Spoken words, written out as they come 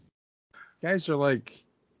guys are like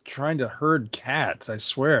trying to herd cats, I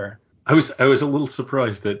swear. I was a little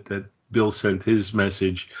surprised that Bill sent his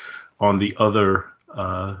message on the other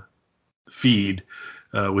feed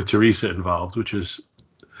with Teresa involved, which is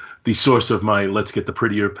the source of my let's get the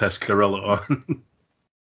prettier Pescarella on.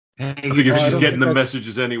 I think if she's getting the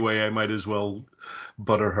messages anyway, I might as well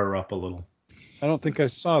butter her up a little. I don't think I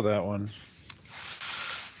saw that one.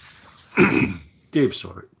 Dave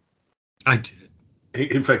saw it. I did.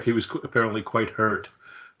 In fact, he was apparently quite hurt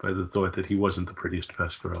by the thought that he wasn't the prettiest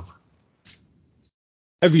Pescarella.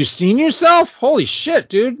 Have you seen yourself? Holy shit,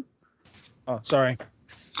 dude. Oh, sorry.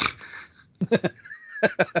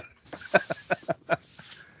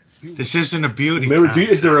 This isn't a beauty contest.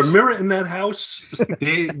 Is there a mirror in that house?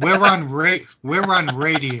 We're on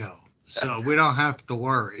radio, so we don't have to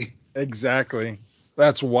worry. Exactly.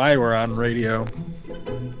 That's why we're on radio.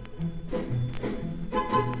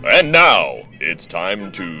 And now, it's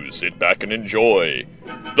time to sit back and enjoy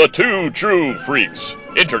the Two True Freaks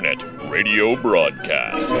Internet Radio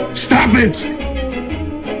Broadcast. Stop it!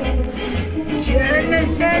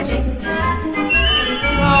 Genesis!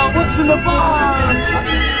 Oh, what's in the box?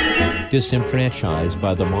 Disenfranchised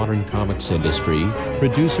by the modern comics industry,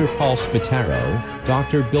 producer Paul Spataro,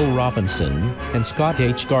 Dr. Bill Robinson, and Scott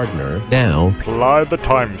H. Gardner now ply the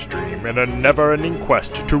time stream in a never-ending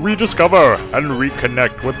quest to rediscover and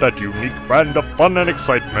reconnect with that unique brand of fun and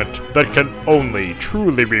excitement that can only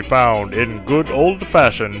truly be found in good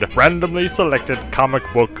old-fashioned, randomly selected comic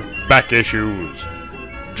book back issues.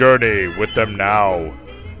 Journey with them now.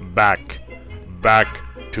 Back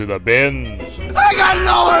to the bins. I got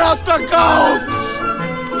nowhere else to go!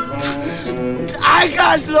 I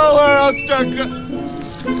got nowhere else to go!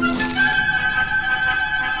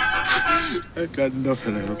 I got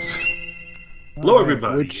nothing else. Hello,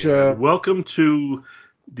 everybody. Welcome to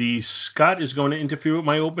the Scott is going to interfere with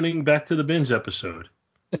my opening Back to the Bins episode.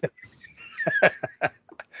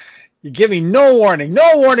 You give me no warning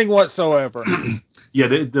whatsoever. Yeah,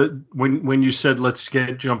 when you said let's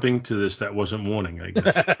get jumping to this, that wasn't warning, I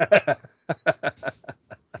guess.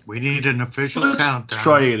 We need an official countdown. Let's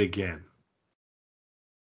try it again.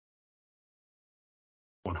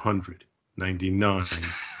 100, 99,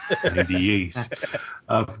 98.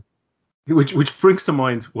 Which brings to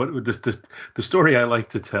mind what the story I like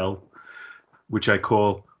to tell, which I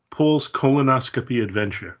call Paul's colonoscopy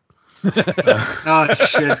adventure. Oh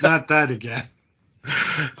shit! Not that again.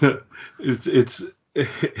 It's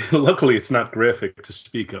luckily it's not graphic to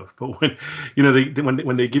speak of, but when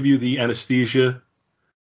they give you the anesthesia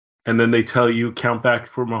and then they tell you count back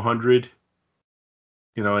from 100,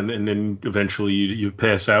 and then eventually you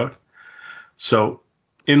pass out. So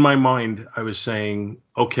in my mind I was saying,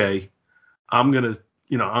 okay, I'm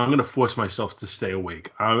gonna force myself to stay awake.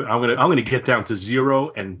 I'm gonna get down to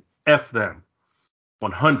 0 and F them.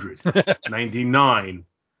 100, 99.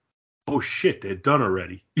 Oh shit, they're done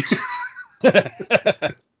already.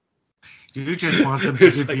 You just want them to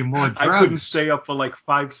give you more drugs. I couldn't stay up for like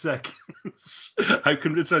 5 seconds. I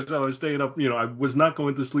convinced myself I was staying up. I was not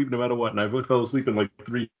going to sleep no matter what, and I fell asleep in like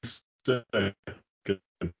 3 seconds.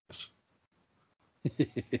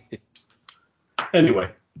 Anyway,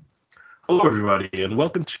 hello everybody, and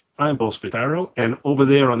welcome to I'm Paul Spataro, and over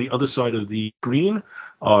there on the other side of the screen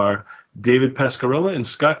are David Pescarella and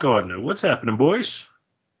Scott Gardner. What's happening, boys?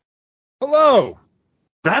 Hello.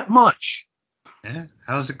 That much. Yeah.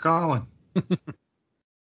 How's it going?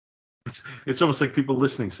 It's almost like people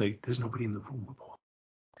listening say, "There's nobody in the room with Paul.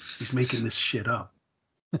 He's making this shit up."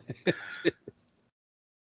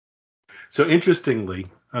 So interestingly,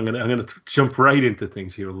 I'm gonna jump right into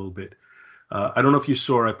things here a little bit. I don't know if you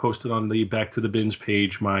saw, I posted on the Back to the Bins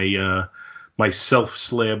page my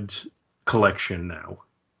self-slabbed collection now.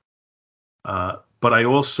 But I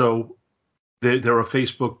also there are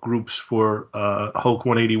Facebook groups for Hulk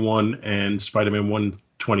 181 and Spider-Man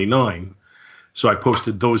 129. So I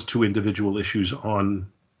posted those 2 individual issues on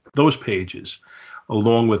those pages,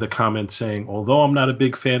 along with a comment saying, although I'm not a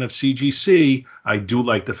big fan of CGC, I do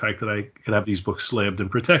like the fact that I could have these books slabbed and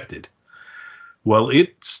protected. Well,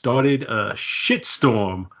 it started a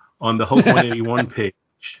shitstorm on the Hulk 181 page.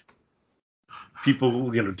 People,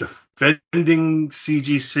 defending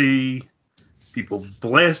CGC, people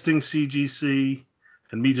blasting CGC,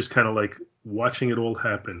 and me just kind of like watching it all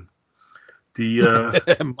happen. The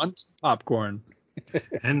Munch popcorn.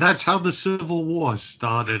 And that's how the Civil War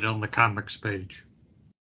started on the comics page.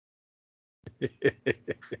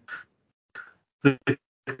 The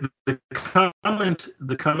comment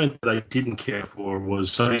that I didn't care for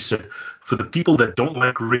was somebody said, for the people that don't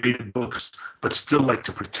like rated books but still like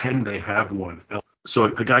to pretend they have one. So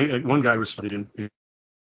one guy responded in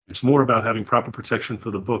It's more about having proper protection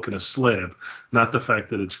for the book in a slab, not the fact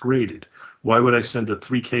that it's graded. Why would I send a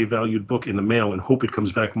 $3K valued book in the mail and hope it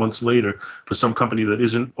comes back months later for some company that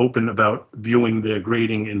isn't open about viewing their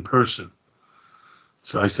grading in person?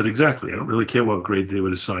 So I said, exactly. I don't really care what grade they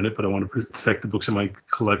would assign it, but I want to protect the books in my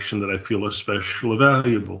collection that I feel are special or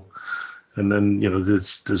valuable. And then,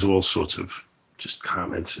 there's all sorts of just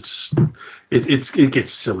comments. It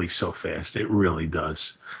gets silly so fast. It really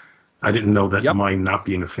does. I didn't know that my not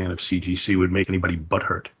being a fan of CGC would make anybody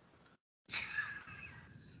butthurt.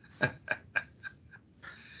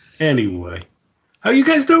 Anyway, how you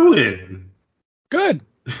guys doing? Good.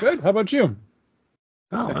 How about you?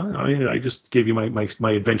 Oh, I just gave you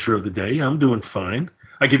my adventure of the day. I'm doing fine.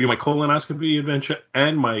 I gave you my colonoscopy adventure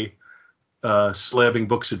and my slabbing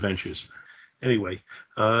books adventures. Anyway,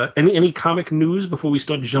 any comic news before we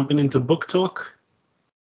start jumping into book talk?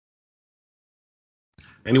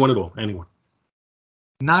 Anyone at all? Anyone?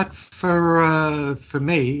 Not for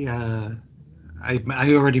me.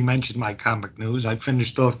 I already mentioned my comic news. I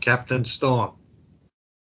finished off Captain Storm.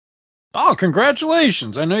 Oh,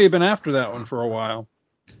 congratulations. I know you've been after that one for a while.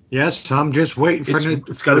 Yes, I'm just waiting for it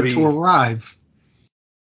to arrive.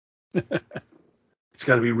 It's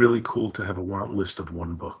got to be really cool to have a want list of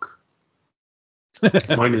one book.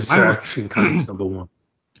 Mine is Action Comics number 1.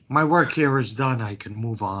 My work here is done. I can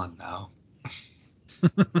move on now.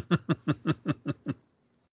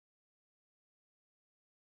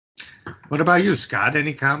 What about you, Scott?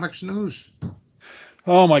 Any comics news?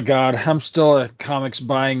 Oh my God, I'm still a comics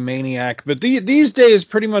buying maniac. But these days,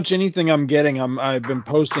 pretty much anything I'm getting, I've been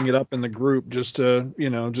posting it up in the group just to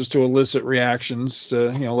elicit reactions,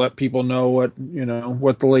 to let people know what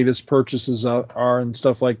the latest purchases are and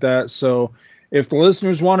stuff like that. So if the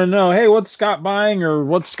listeners want to know, hey, what's Scott buying or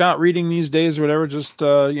what's Scott reading these days or whatever, just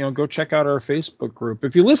go check out our Facebook group.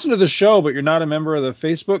 If you listen to the show but you're not a member of the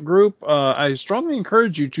Facebook group, I strongly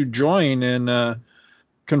encourage you to join and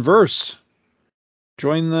converse.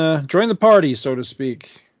 Join the party, so to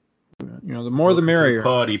speak. The more the merrier. To the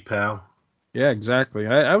party, pal. Yeah, exactly.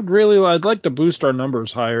 I'd like to boost our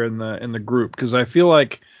numbers higher in the group, because I feel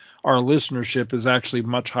like our listenership is actually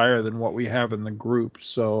much higher than what we have in the group.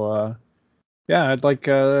 So I'd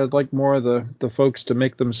like more of the folks to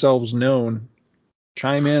make themselves known.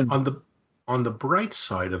 Chime in. On the bright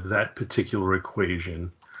side of that particular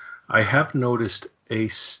equation, I have noticed a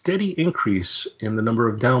steady increase in the number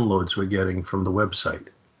of downloads we're getting from the website.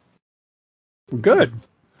 Good.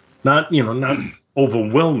 Not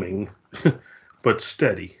overwhelming, but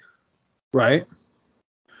steady. Right.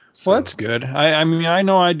 So, Well, that's good. I mean, I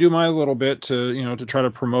know I do my little bit to try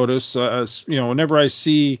to promote us. Whenever I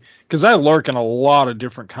see, because I lurk in a lot of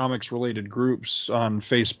different comics related groups on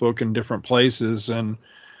Facebook and different places, and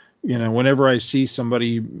whenever I see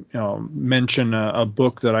somebody mention a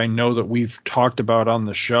book that I know that we've talked about on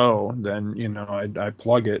the show, then I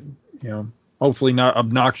plug it. Hopefully not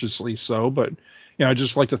obnoxiously so, but I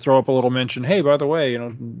just like to throw up a little mention. Hey, by the way,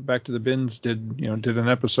 Back to the Bins did an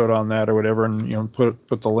episode on that or whatever, and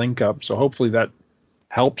put the link up. So hopefully that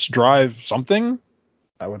helps drive something.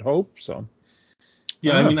 I would hope so.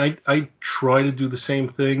 Yeah, I mean, I try to do the same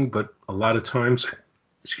thing, but a lot of times,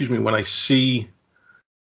 when I see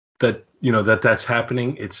that that's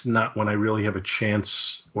happening, it's not when I really have a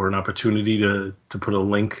chance or an opportunity to put a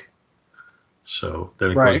link. So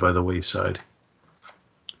then it goes by the wayside.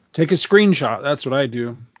 Take a screenshot. That's what I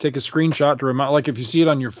do. Take a screenshot to remind, like if you see it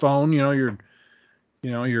on your phone, you're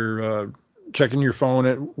checking your phone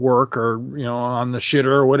at work or on the shitter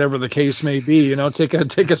or whatever the case may be. Take a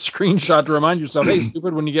screenshot to remind yourself, hey,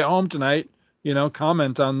 stupid, when you get home tonight,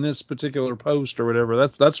 comment on this particular post or whatever.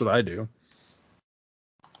 That's what I do.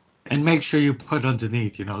 And make sure you put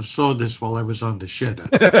underneath, saw this while I was on the shitter.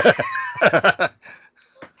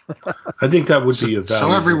 I think that would be a value.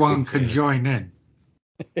 So everyone could join in.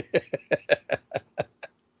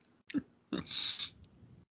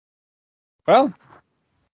 Well,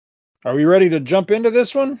 are we ready to jump into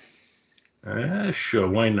this one? Sure,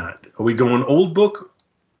 why not? Are we going old book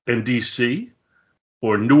and DC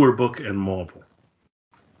or newer book and Marvel?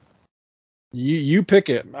 You pick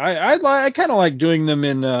it. I kind of like doing them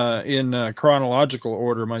in chronological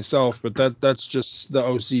order myself, but that's just the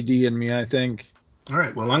OCD in me, I think. All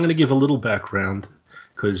right. Well, I'm going to give a little background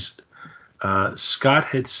because Scott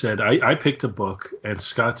had said I picked a book and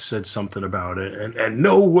Scott said something about it and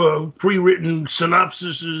no pre-written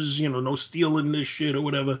synopsises, no stealing this shit or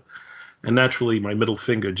whatever. And naturally, my middle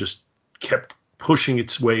finger just kept pushing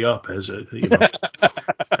its way up as I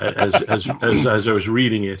was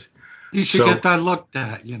reading it. You should get that looked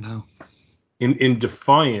at, In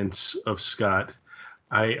defiance of Scott,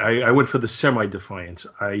 I went for the semi-defiance.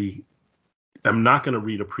 I am not going to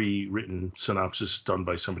read a pre-written synopsis done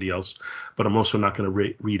by somebody else, but I'm also not going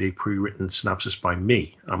to read a pre-written synopsis by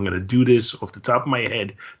me. I'm going to do this off the top of my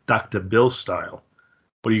head, Dr. Bill style.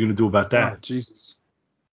 What are you going to do about that? Oh, Jesus.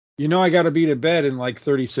 You know I got to be to bed in like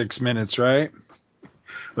 36 minutes, right?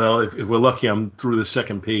 Well, if we're lucky, I'm through the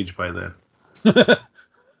second page by then.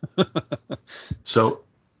 So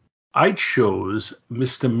I chose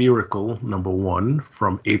Mr. Miracle #1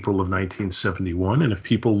 from April of 1971. And if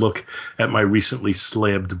people look at my recently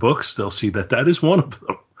slabbed books, they'll see that that is one of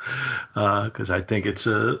them. Because I think it's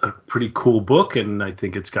a pretty cool book, and I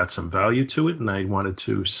think it's got some value to it, and I wanted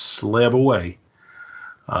to slab away.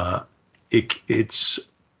 It's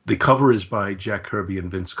the cover is by Jack Kirby and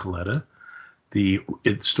Vince Colletta. The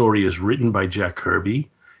story is written by Jack Kirby.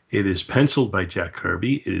 It is penciled by Jack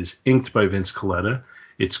Kirby. It is inked by Vince Colletta.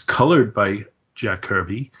 It's colored by Jack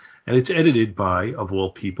Kirby, and it's edited by, of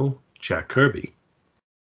all people, Jack Kirby.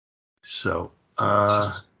 So,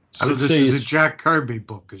 I would this say is it's a Jack Kirby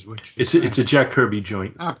book, is what you're it's saying. it's a Jack Kirby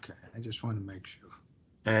joint. Okay, I just want to make sure.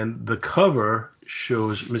 And the cover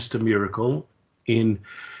shows Mr. Miracle in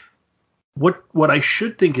what I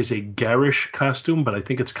should think is a garish costume, but I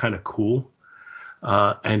think it's kind of cool.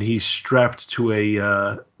 And he's strapped to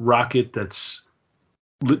a rocket that's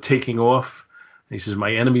taking off. And he says,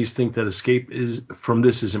 "My enemies think that escape from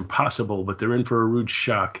this is impossible, but they're in for a rude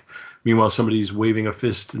shock." Meanwhile, somebody's waving a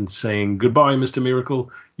fist and saying, "Goodbye, Mr.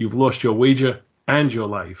 Miracle. You've lost your wager and your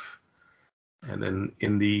life." And then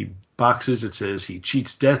in the boxes it says, "He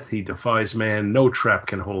cheats death, he defies man, no trap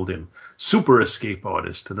can hold him. Super escape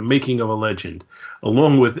artist to the making of a legend,"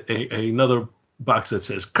 along with another box that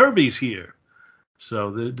says, "Kirby's here."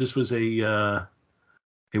 So this was a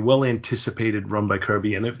well-anticipated run by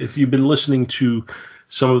Kirby. And if you've been listening to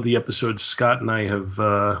some of the episodes Scott and I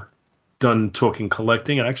have done talking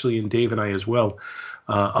collecting, and actually and Dave and I as well,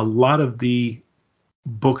 a lot of the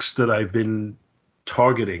books that I've been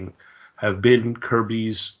targeting have been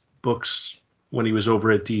Kirby's books when he was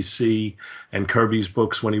over at DC and Kirby's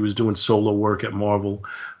books when he was doing solo work at Marvel.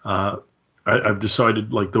 I've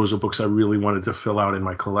decided like those are books I really wanted to fill out in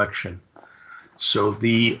my collection. So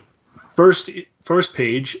the first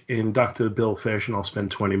page in Dr. Bill fashion, I'll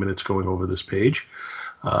spend 20 minutes going over this page.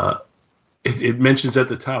 It mentions at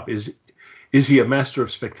the top, is he a master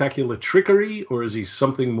of spectacular trickery or is he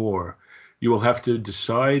something more? You will have to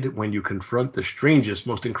decide when you confront the strangest,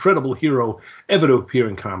 most incredible hero ever to appear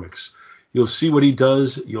in comics. You'll see what he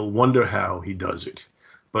does. You'll wonder how he does it.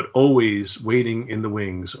 But always waiting in the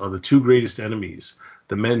wings are the two greatest enemies,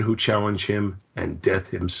 the men who challenge him and death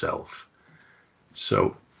himself.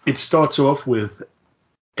 So it starts off with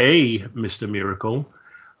a Mr. Miracle,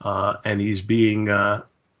 and he's being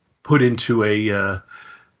put into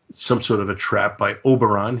some sort of a trap by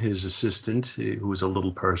Oberon, his assistant, who is a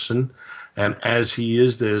little person. And as he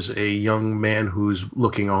is, there's a young man who's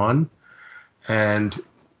looking on. And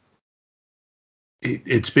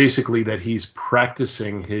it's basically that he's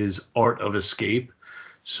practicing his art of escape.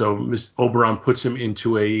 So Oberon puts him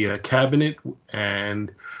into a cabinet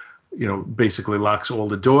and, basically locks all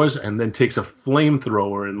the doors and then takes a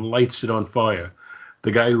flamethrower and lights it on fire.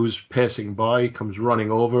 The guy who's passing by comes running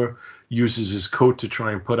over, uses his coat to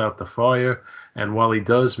try and put out the fire. And while he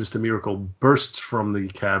does, Mr. Miracle bursts from the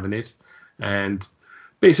cabinet and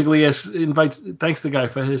basically thanks the guy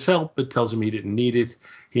for his help, but tells him he didn't need it.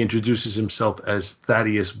 He introduces himself as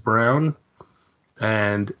Thaddeus Brown,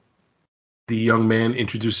 and the young man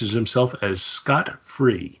introduces himself as Scott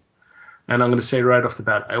Free. And I'm going to say right off the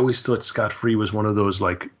bat, I always thought Scott Free was one of those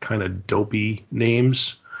like kind of dopey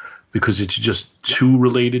names because it's just too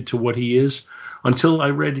related to what he is. Until I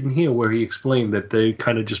read in here where he explained that they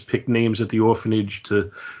kind of just picked names at the orphanage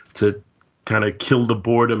to kind of kill the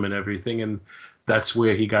boredom and everything, and that's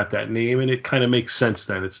where he got that name. And it kind of makes sense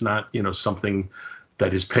then. It's not, something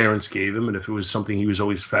that his parents gave him, and if it was something he was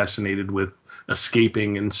always fascinated with,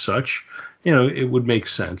 escaping and such, it would make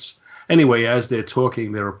sense. Anyway, as they're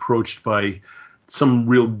talking, they're approached by some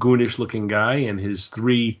real goonish looking guy and his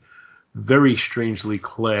three very strangely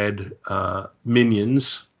clad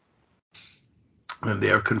minions, and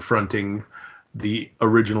they're confronting the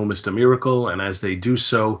original Mr. Miracle. And as they do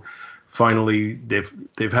so, finally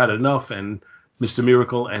they've had enough, and Mr.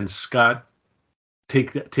 Miracle and Scott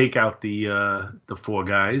take out the four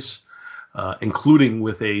guys, including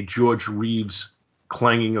with a George Reeves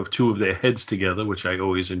clanging of two of their heads together, which I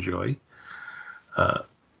always enjoy.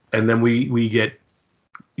 And then we get,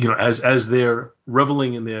 as they're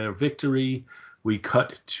reveling in their victory, we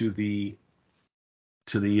cut to the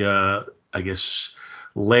I guess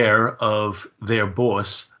lair of their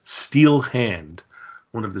boss, Steel Hand,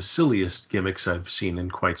 one of the silliest gimmicks I've seen in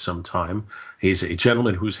quite some time. He's a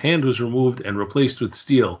gentleman whose hand was removed and replaced with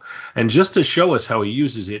steel. And just to show us how he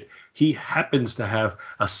uses it, he happens to have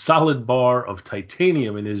a solid bar of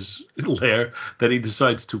titanium in his lair that he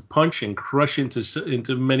decides to punch and crush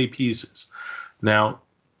into many pieces. Now,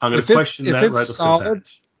 I'm going to question that right off the bat.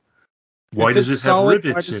 Why does it have rivets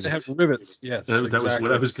in it? Why does it have rivets? Yes, that exactly. was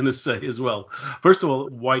what I was going to say as well. First of all,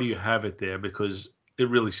 why do you have it there? Because it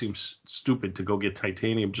really seems stupid to go get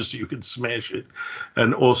titanium just so you can smash it.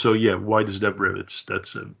 And also, why does it have rivets?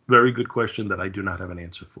 That's a very good question that I do not have an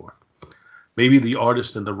answer for. Maybe the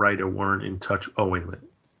artist and the writer weren't in touch. Oh, wait a minute.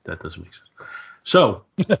 That doesn't make sense. So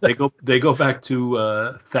they go back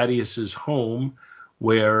to Thaddeus's home,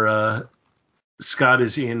 where Scott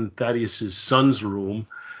is in Thaddeus's son's room.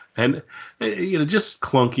 And, just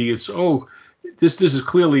clunky. It's, this is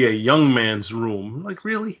clearly a young man's room. Like,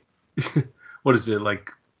 really? What is it,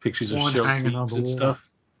 like pictures of shells and stuff?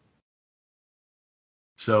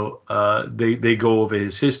 So they go over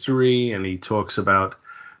his history, and he talks about,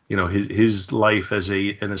 his life as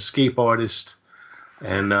an escape artist.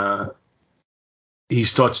 And he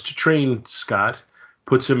starts to train Scott,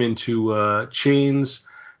 puts him into chains,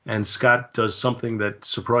 and Scott does something that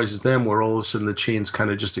surprises them, where all of a sudden the chains kind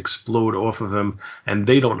of just explode off of him, and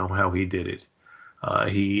they don't know how he did it.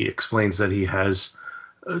 He explains that he has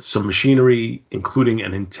some machinery, including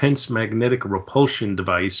an intense magnetic repulsion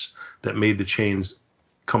device that made the chains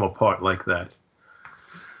come apart like that.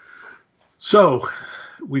 So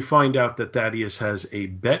we find out that Thaddeus has a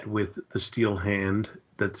bet with the Steel Hand,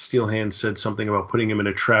 that the Steel Hand said something about putting him in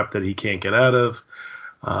a trap that he can't get out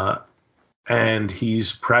of. And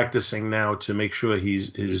he's practicing now to make sure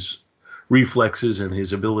his reflexes and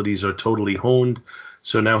his abilities are totally honed.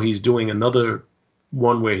 So now he's doing another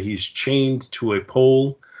one where he's chained to a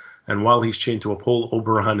pole, and while he's chained to a pole,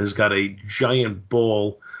 Oberon has got a giant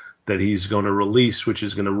ball that he's going to release, which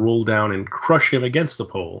is going to roll down and crush him against the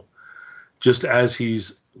pole. Just as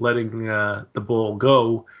he's letting the ball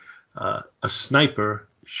go, a sniper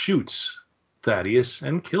shoots Thaddeus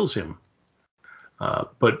and kills him.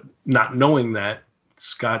 But not knowing that,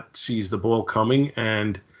 Scott sees the ball coming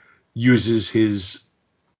and uses his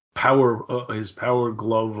power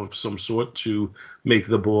glove of some sort to make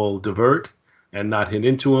the ball divert and not hit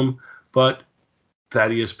into him, but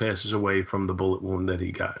Thaddeus passes away from the bullet wound that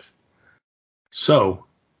he got. So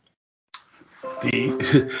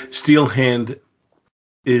the Steel Hand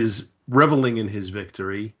is reveling in his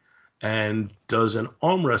victory and does an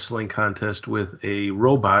arm wrestling contest with a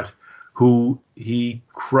robot who he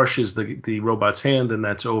crushes the robot's hand, and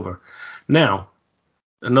that's over. Now,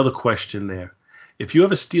 another question there. If you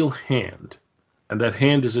have a steel hand, and that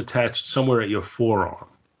hand is attached somewhere at your forearm,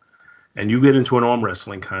 and you get into an arm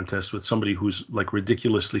wrestling contest with somebody who's like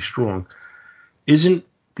ridiculously strong, isn't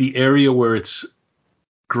the area where it's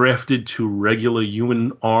grafted to regular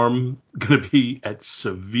human arm going to be at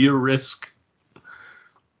severe risk?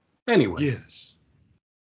 Anyway. Yes.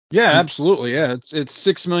 Yeah, absolutely. Yeah, it's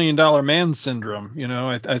 $6 million man syndrome.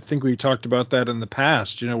 I think we talked about that in the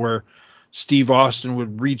past. Where Steve Austin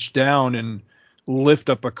would reach down and lift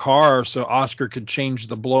up a car so Oscar could change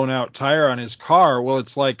the blown out tire on his car. Well,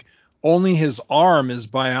 it's like only his arm is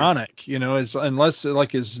bionic. Unless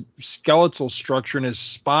like his skeletal structure and his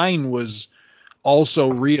spine was also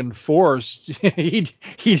reinforced, he'd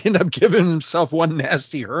end up giving himself one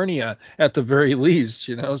nasty hernia at the very least.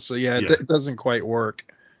 So it doesn't quite work.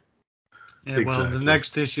 Yeah, well, exactly. The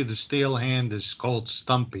next issue, the Steel Hand, is called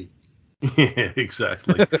Stumpy. Yeah,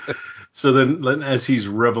 exactly. So then, as he's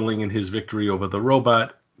reveling in his victory over the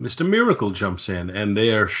robot, Mr. Miracle jumps in, and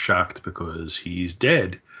they're shocked because he's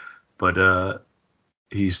dead. But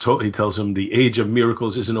he tells him the age of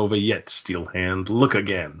miracles isn't over yet, Steel Hand. Look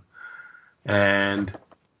again. And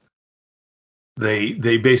they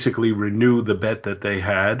basically renew the bet that they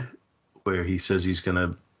had, where he says he's going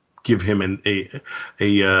to give him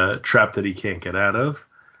a trap that he can't get out of.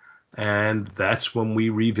 And that's when we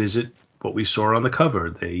revisit what we saw on the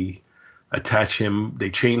cover. They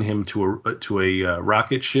chain him to a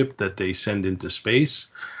rocket ship that they send into space.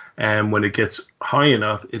 And when it gets high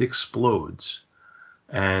enough, it explodes.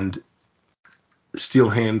 And Steel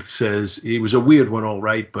Hand says he was a weird one, all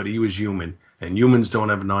right, but he was human. And humans don't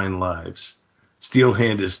have 9 lives. Steel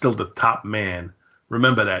Hand is still the top man.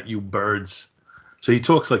 Remember that, you birds. So he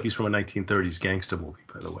talks like he's from a 1930s gangster movie,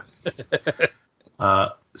 by the way.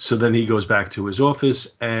 So then he goes back to his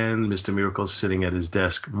office, and Mr. Miracle's sitting at his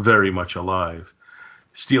desk, very much alive.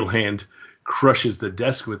 Steel Hand crushes the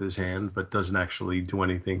desk with his hand, but doesn't actually do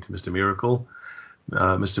anything to Mr. Miracle.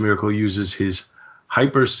 Mr. Miracle uses his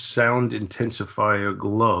hyper sound intensifier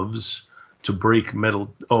gloves to break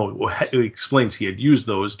metal. Oh, he explains he had used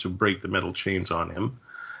those to break the metal chains on him,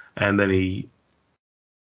 and then he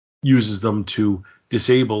uses them to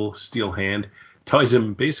disable Steel Hand, ties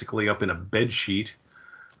him basically up in a bed sheet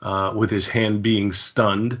with his hand being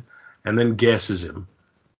stunned, and then gasses him.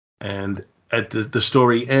 And at the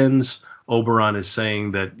story ends, Oberon is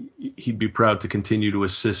saying that he'd be proud to continue to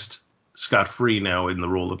assist Scott Free now in the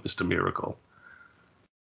role of Mr. Miracle.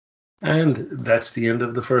 And that's the end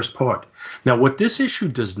of the first part. Now, what this issue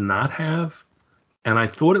does not have, and I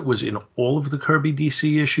thought it was in all of the Kirby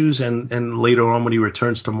DC issues and later on when he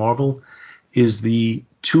returns to Marvel, is the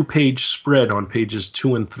 2-page spread on pages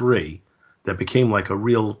 2 and 3 that became like a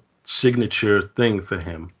real signature thing for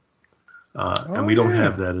him. And we don't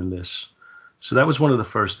have that in this. So that was one of the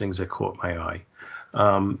first things that caught my eye.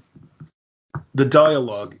 The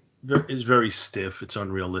dialogue is very stiff. It's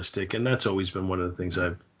unrealistic. And that's always been one of the things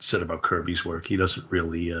I've said about Kirby's work. He doesn't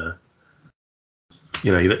really,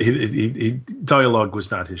 dialogue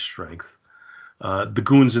was not his strength. The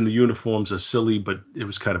goons in the uniforms are silly, but it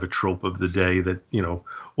was kind of a trope of the day that,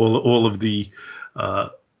 all of the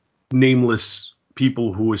nameless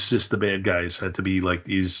people who assist the bad guys had to be like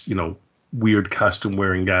these, weird costume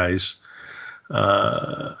wearing guys.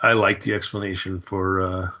 I like the explanation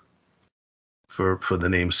for the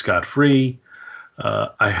name Scott Free.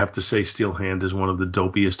 I have to say Steel Hand is one of the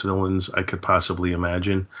dopiest villains I could possibly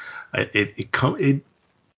imagine. To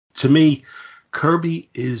me, Kirby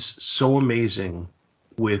is so amazing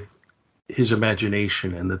with his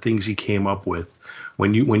imagination and the things he came up with.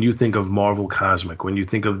 When you think of Marvel Cosmic, when you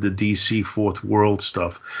think of the DC Fourth World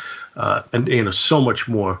stuff, and so much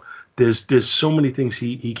more. There's so many things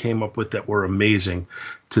he came up with that were amazing.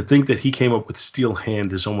 To think that he came up with Steel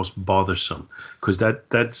Hand is almost bothersome, because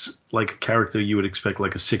that's like a character you would expect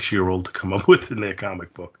like a 6-year-old to come up with in their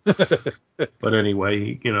comic book. But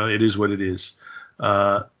anyway, it is what it is.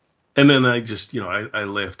 And then I just, I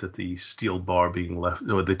laughed at the steel bar being left,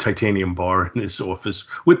 or the titanium bar in his office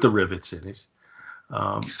with the rivets in it.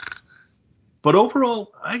 But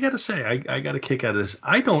overall, I got to say, I got a kick out of this.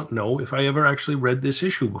 I don't know if I ever actually read this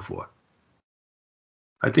issue before.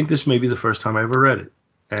 I think this may be the first time I ever read it.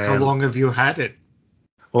 And, how long have you had it?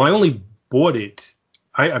 Well, I only bought it.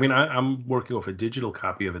 I'm working off a digital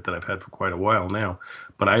copy of it that I've had for quite a while now.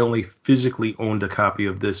 But I only physically owned a copy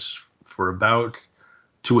of this for about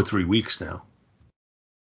 2 or 3 weeks now.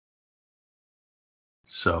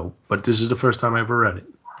 So, but this is the first time I ever read it.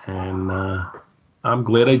 And I'm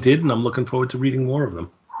glad I did, and I'm looking forward to reading more of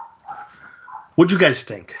them. What'd you guys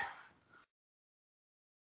think?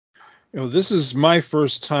 This is my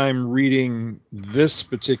first time reading this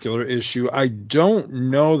particular issue. I don't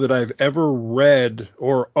know that I've ever read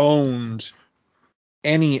or owned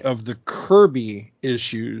any of the Kirby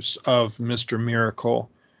issues of Mr.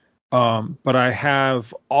 Miracle. But I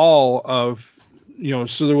have all of,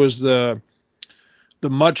 so there was the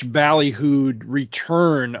much ballyhooed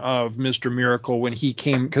return of Mr. Miracle when he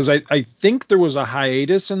came, because I think there was a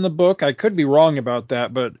hiatus in the book. I could be wrong about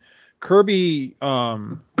that, but Kirby,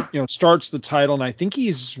 starts the title, and I think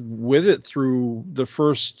he's with it through the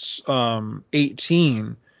first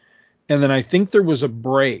 18, and then I think there was a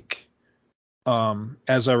break,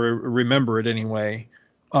 as I remember it anyway.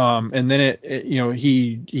 And then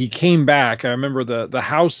he came back. I remember the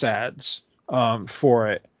house ads for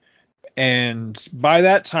it. And by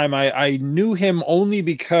that time, I knew him only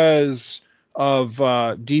because of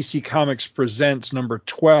DC Comics Presents number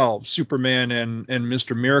 12, Superman and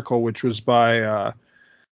Mr. Miracle, which was by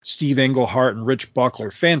Steve Englehart and Rich Buckler.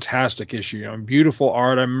 Fantastic issue. Beautiful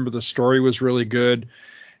art. I remember the story was really good.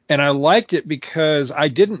 And I liked it because I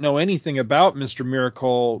didn't know anything about Mr.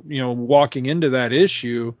 Miracle, walking into that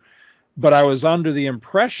issue. But I was under the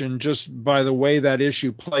impression, just by the way that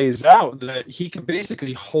issue plays out, that he can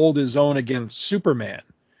basically hold his own against Superman.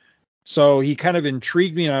 So he kind of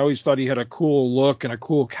intrigued me, and I always thought he had a cool look and a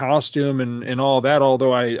cool costume and all that,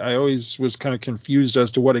 although I always was kind of confused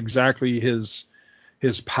as to what exactly his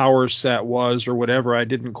power set was or whatever. I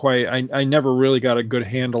never really got a good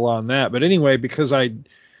handle on that. But anyway, because I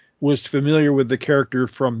was familiar with the character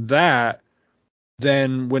from that,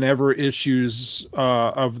 then whenever issues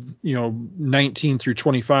of 19 through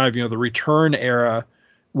 25, the return era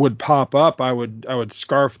would pop up, I would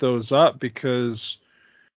scarf those up, because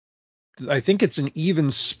I think it's an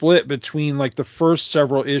even split between like the first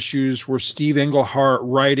several issues were Steve Englehart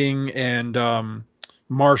writing and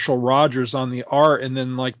Marshall Rogers on the art, and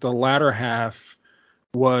then like the latter half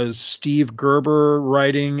was Steve Gerber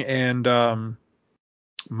writing and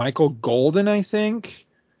Michael Golden, I think.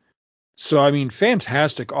 So I mean,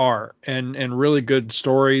 fantastic art and really good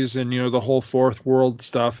stories, and the whole fourth world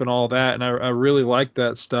stuff and all that, and I really like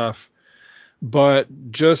that stuff. But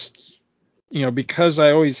just because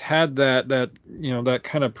I always had that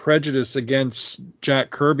kind of prejudice against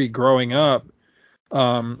Jack Kirby growing up,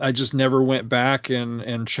 I just never went back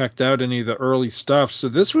and checked out any of the early stuff. So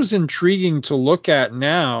this was intriguing to look at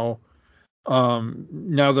now.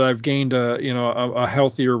 Now that I've gained a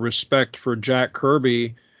healthier respect for Jack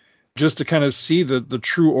Kirby, just to kind of see the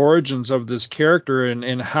true origins of this character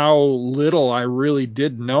and how little I really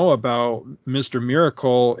did know about Mr.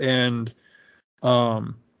 Miracle, and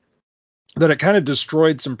that it kind of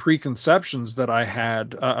destroyed some preconceptions that I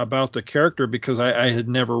had about the character, because I had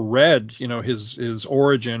never read, his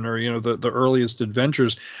origin, or, the earliest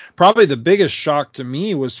adventures. Probably the biggest shock to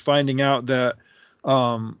me was finding out that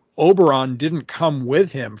Oberon didn't come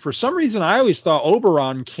with him. For some reason, I always thought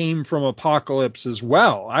Oberon came from Apocalypse as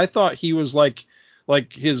well. I thought he was like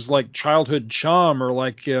his childhood chum,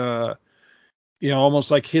 or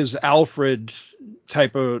almost like his Alfred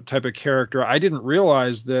type of character. I didn't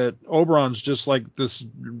realize that Oberon's just like this,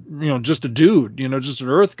 just a dude, just an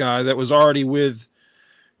Earth guy that was already with,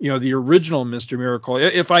 the original Mr. Miracle.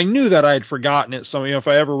 If I knew that, I had forgotten it. So, if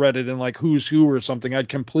I ever read it in like Who's Who or something, I'd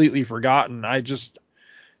completely forgotten. I just,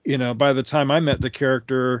 by the time I met the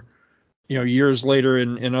character, years later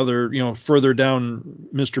in other, further down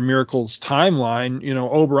Mr. Miracle's timeline,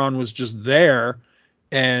 Oberon was just there.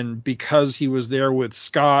 And because he was there with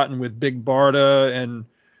Scott and with Big Barda, and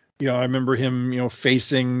I remember him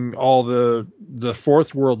facing all the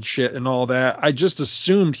fourth world shit and all that, I just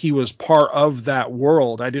assumed he was part of that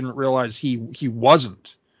world. I didn't realize he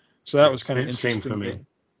wasn't. So that was kind of interesting. Same for me.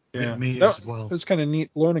 Yeah, me as well. It was kind of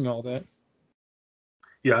neat learning all that.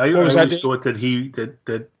 Yeah, I always thought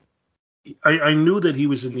that I knew that he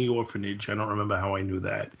was in the orphanage. I don't remember how I knew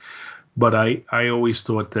that. But I always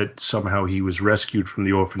thought that somehow he was rescued from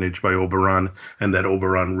the orphanage by Oberon, and that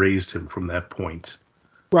Oberon raised him from that point.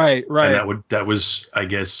 Right. And that was, I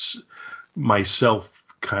guess, myself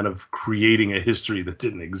kind of creating a history that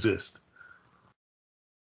didn't exist.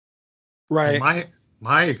 Right. Well,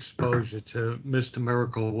 my exposure to Mr.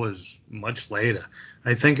 Miracle was much later.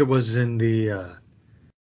 I think it was in the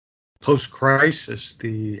Post-Crisis,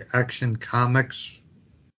 the Action Comics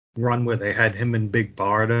run where they had him and Big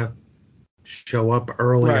Barda show up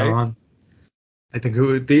early on. I think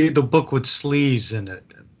the book with Sleaze in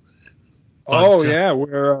it. But, yeah,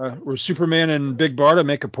 where Superman and Big Barda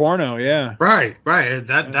make a porno, yeah. Right.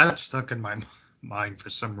 That stuck in my mind for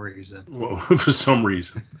some reason. Well, for some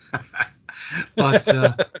reason. But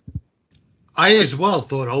I as well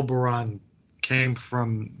thought Oberon came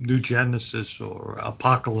from New Genesis or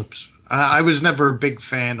Apocalypse. I was never a big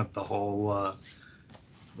fan of the whole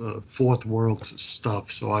fourth world stuff,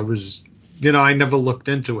 so I was... I never looked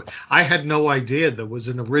into it. I had no idea there was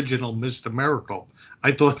an original Mr. Miracle.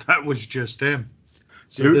 I thought that was just him.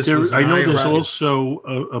 So I know there's also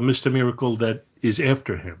a Mr. Miracle that is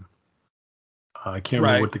after him. I can't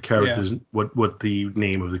remember what the characters, what the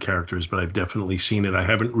name of the character is, but I've definitely seen it. I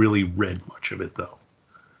haven't really read much of it though.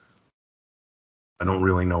 I don't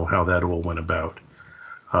really know how that all went about.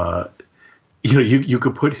 You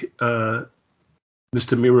could put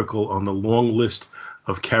Mr. Miracle on the long list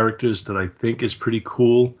of characters that I think is pretty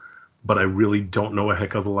cool, but I really don't know a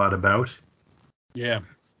heck of a lot about. Yeah,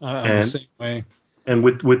 I'm the same way. And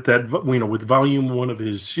with that, with volume 1 of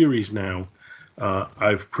his series now,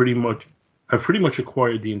 I've pretty much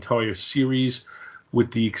acquired the entire series, with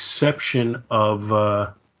the exception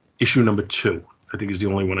of issue number 2. I think is the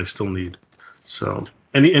only one I still need. So,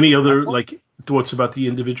 any other thoughts about the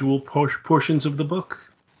individual portions of the book?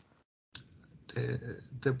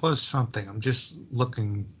 There was something. I'm just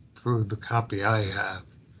looking through the copy I have.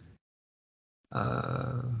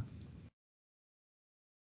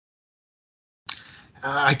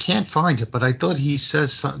 I can't find it, but I thought he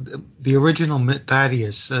says the original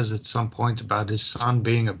Thaddeus says at some point about his son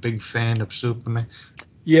being a big fan of Superman.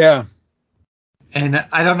 Yeah. And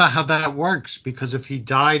I don't know how that works, because if he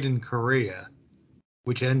died in Korea,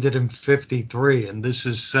 which ended in 1953, and this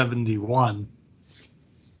is 1971,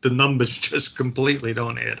 the numbers just completely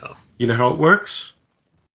don't add up. You know how it works?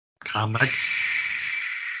 Comics.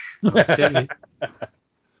 Okay.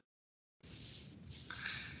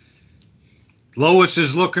 Lois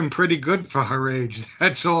is looking pretty good for her age.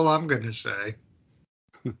 That's all I'm going to say.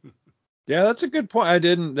 Yeah, that's a good point. I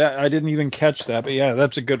didn't even catch that, but yeah,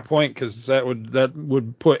 that's a good point, because that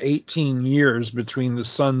would put 18 years between the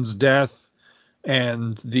son's death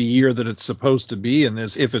and the year that it's supposed to be in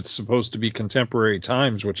this, if it's supposed to be contemporary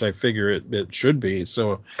times, which I figure it should be.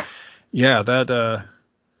 So yeah, that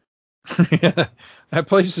Yeah, that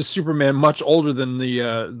places Superman much older than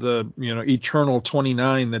the eternal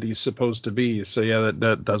 29 that he's supposed to be. So yeah,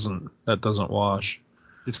 that doesn't wash.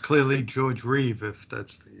 It's clearly George Reeve, if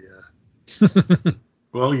that's the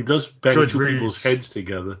Well, he does bang George two people's Reeves. heads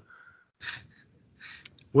together.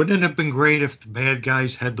 Wouldn't it have been great if the bad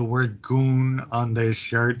guys had the word goon on their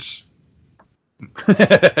shirts?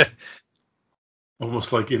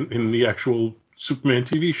 Almost like in the actual Superman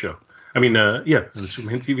TV show. I mean, in the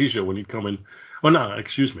Superman TV show when he'd come in. Oh, no,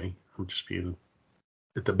 excuse me. I'm just being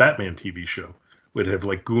at the Batman TV show. We'd have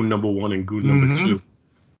like Goon number 1 and Goon number 2.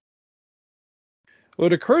 Well,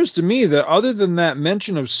 it occurs to me that other than that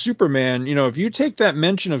mention of Superman, if you take that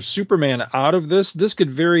mention of Superman out of this could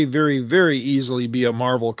very, very, very easily be a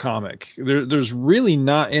Marvel comic. There's really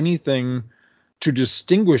not anything to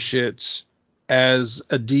distinguish it as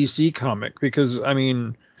a DC comic because, I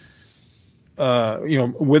mean,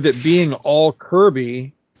 with it being all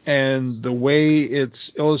Kirby and the way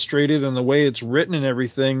it's illustrated and the way it's written and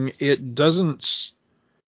everything, it's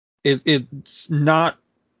not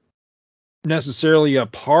necessarily a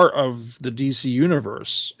part of the DC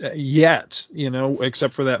universe yet,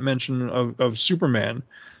 except for that mention of Superman.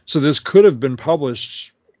 So this could have been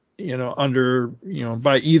published, under,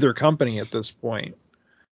 by either company at this point,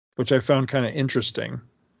 which I found kind of interesting.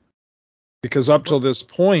 Because up till this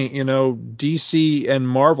point, DC and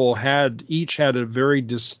Marvel each had a very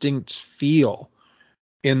distinct feel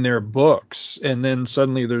in their books, and then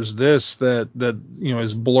suddenly there's this that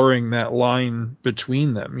is blurring that line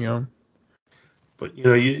between them. But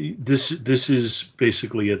this is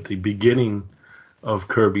basically at the beginning of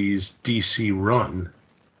Kirby's DC run,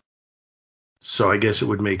 so I guess it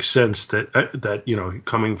would make sense that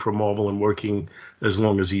coming from Marvel and working as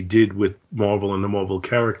long as he did with Marvel and the Marvel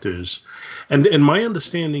characters, and my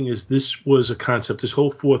understanding is this was a concept. This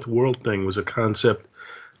whole fourth world thing was a concept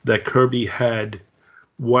that Kirby had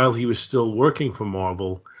while he was still working for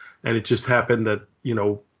Marvel, and it just happened that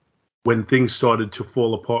when things started to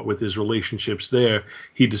fall apart with his relationships there,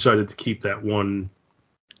 he decided to keep that one,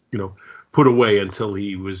 put away until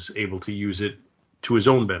he was able to use it to his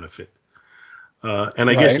own benefit. And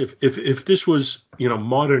I guess if this was,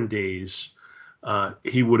 modern days,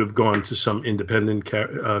 he would have gone to some independent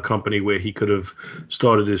company where he could have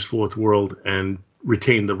started his fourth world and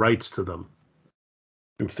retained the rights to them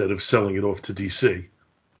instead of selling it off to DC.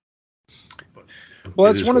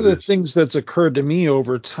 Well, that's one of the things that's occurred to me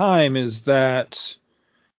over time is that,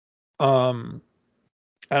 I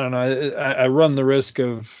don't know, I run the risk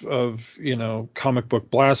of comic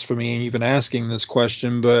book blasphemy and even asking this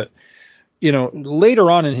question, but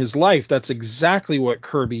later on in his life, that's exactly what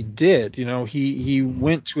Kirby did. He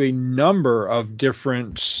went to a number of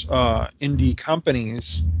different indie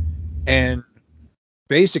companies and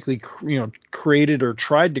basically created or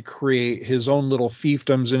tried to create his own little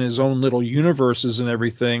fiefdoms and his own little universes and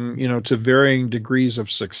everything, to varying degrees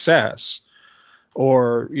of success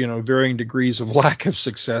or varying degrees of lack of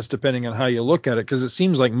success depending on how you look at it, because it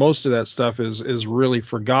seems like most of that stuff is really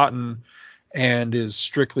forgotten and is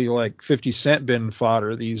strictly like 50 cent bin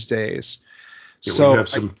fodder these days. Yeah, so we have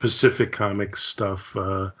some Pacific Comics stuff.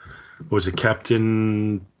 Was it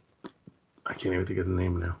Captain? I can't even think of the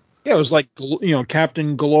name now. Yeah, it was like,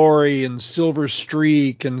 Captain Glory and Silver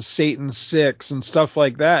Streak and Satan 6 and stuff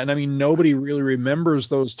like that. And I mean, nobody really remembers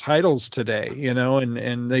those titles today,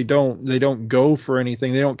 and they don't go for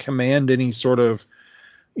anything. They don't command any sort of,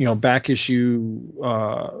 back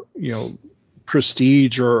issue,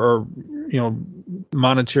 prestige or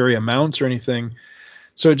monetary amounts or anything.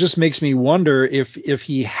 So it just makes me wonder if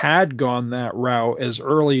he had gone that route as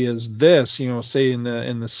early as this, say in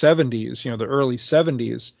the 70s, the early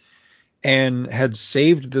 70s, and had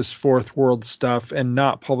saved this fourth world stuff and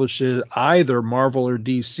not published it either Marvel or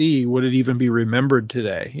DC, would it even be remembered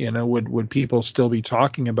today? Would people still be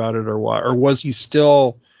talking about it or what? Or was he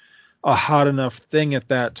still a hot enough thing at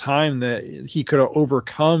that time that he could have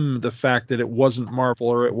overcome the fact that it wasn't Marvel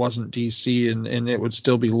or it wasn't DC and it would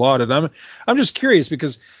still be lauded? I'm just curious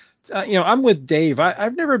because I'm with Dave.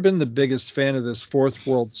 I've never been the biggest fan of this fourth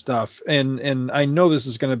world stuff, and I know this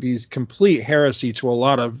is going to be complete heresy to a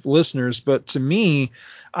lot of listeners, but to me,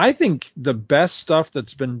 I think the best stuff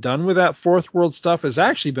that's been done with that fourth world stuff has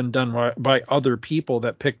actually been done by other people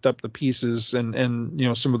that picked up the pieces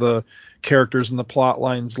and some of the characters and the plot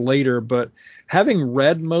lines later. But having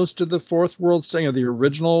read most of the fourth world stuff, the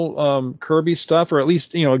original Kirby stuff, or at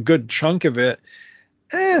least a good chunk of it,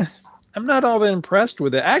 I'm not all that impressed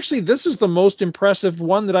with it. Actually, this is the most impressive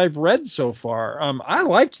one that I've read so far. I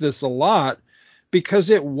liked this a lot because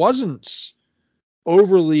it wasn't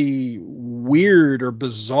overly weird or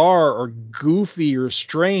bizarre or goofy or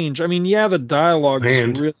strange. I mean, yeah, the dialogue's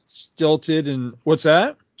Hand. really stilted, and what's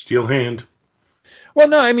that? Steel Hand. Well,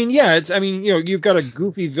 no, I mean, yeah, I mean, you've got a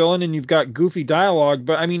goofy villain and you've got goofy dialogue,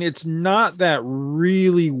 but I mean, it's not that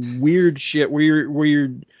really weird shit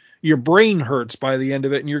your brain hurts by the end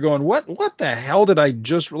of it and you're going, what the hell did I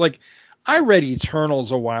just like? I read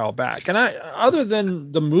Eternals a while back, and other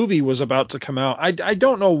than the movie was about to come out, I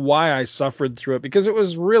don't know why I suffered through it, because it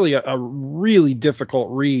was really a really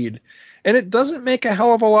difficult read, and it doesn't make a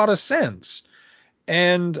hell of a lot of sense.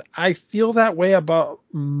 And I feel that way about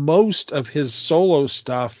most of his solo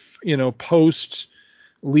stuff, post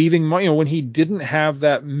leaving, when he didn't have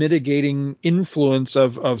that mitigating influence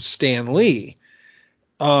of Stan Lee.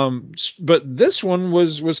 But this one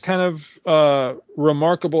was kind of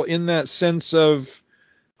remarkable in that sense of,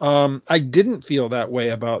 I didn't feel that way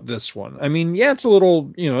about this one. I mean, yeah, it's a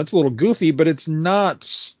little goofy, but it's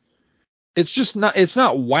not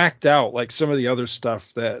whacked out like some of the other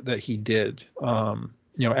stuff that he did,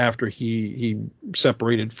 after he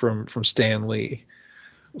separated from Stan Lee.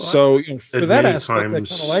 Well, So for that many aspect, I kind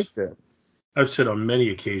times, of liked it. I've said on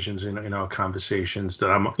many occasions in our conversations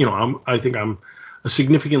that I think I'm a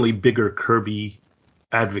significantly bigger Kirby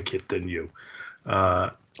advocate than you.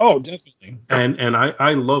 Oh, definitely. And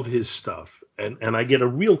I love his stuff, and I get a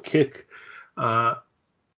real kick. And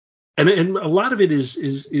a lot of it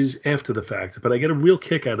is after the fact, but I get a real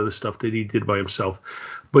kick out of the stuff that he did by himself.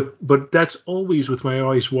 But that's always with my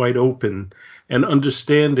eyes wide open and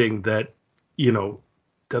understanding that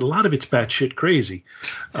that a lot of it's batshit crazy.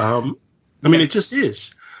 I mean, it just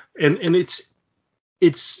is, and it's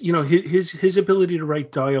his ability to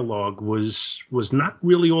write dialogue was not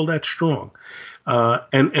really all that strong.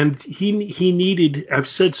 And he needed, I've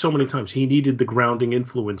said so many times, he needed the grounding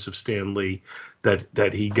influence of Stan Lee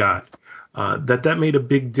that he got. That made a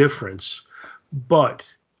big difference. But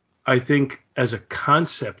I think as a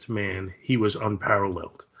concept man, he was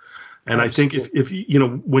unparalleled. And absolutely. I think if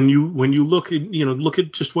when you look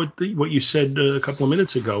at just what you said a couple of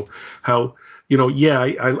minutes ago, how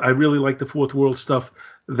I really like the Fourth World stuff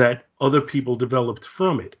that other people developed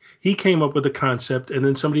from it. He came up with a concept and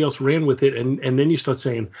then somebody else ran with it, and then you start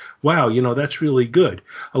saying, wow, that's really good.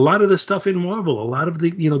 A lot of the stuff in Marvel, a lot of the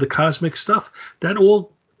the cosmic stuff, that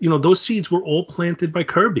all those seeds were all planted by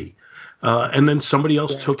Kirby, and then somebody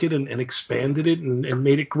else took it and expanded it and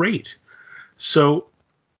made it great. So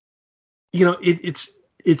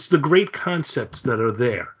it's the great concepts that are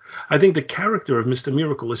there. I think the character of Mr.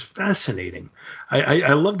 Miracle is fascinating.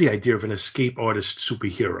 I love the idea of an escape artist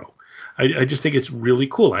superhero. I just think it's really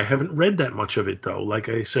cool. I haven't read that much of it though, like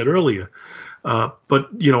I said earlier. But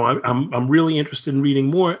I'm really interested in reading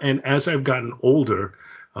more. And as I've gotten older,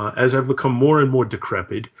 as I've become more and more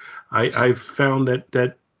decrepit, I've found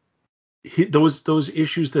that those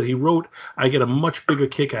issues that he wrote, I get a much bigger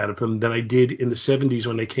kick out of them than I did in the 70s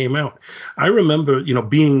when they came out. I remember,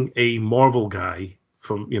 being a Marvel guy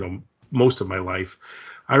from, most of my life.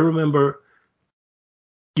 I remember,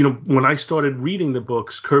 when I started reading the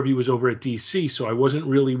books, Kirby was over at DC, so I wasn't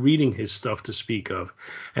really reading his stuff to speak of.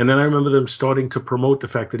 And then I remember them starting to promote the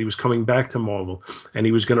fact that he was coming back to Marvel and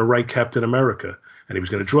he was going to write Captain America. And he was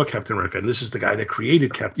going to draw Captain America. And this is the guy that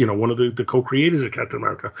created one of the co-creators of Captain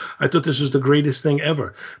America. I thought this was the greatest thing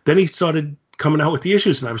ever. Then he started coming out with the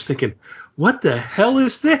issues, and I was thinking, what the hell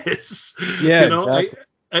is this? Yeah, exactly.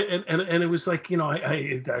 And it was like,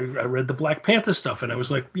 I read the Black Panther stuff, and I was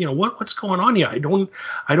like, what's going on here? I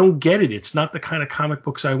don't get it. It's not the kind of comic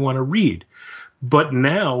books I want to read. But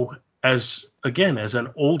now, as an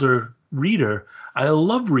older reader, I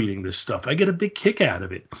love reading this stuff. I get a big kick out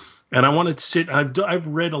of it. And I want to sit. I've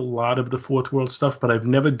read a lot of the Fourth World stuff, but I've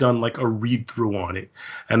never done like a read through on it.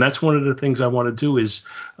 And that's one of the things I want to do is,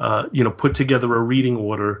 put together a reading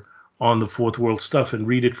order on the Fourth World stuff and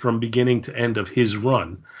read it from beginning to end of his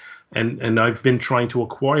run. And I've been trying to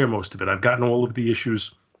acquire most of it. I've gotten all of the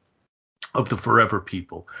issues of the Forever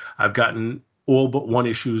People. I've gotten all but one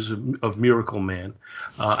issues of Miracle Man.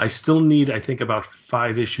 I still need, I think, about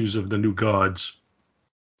 5 issues of the New Gods.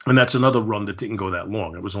 And that's another run that didn't go that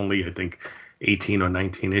long. It was only, I think, 18 or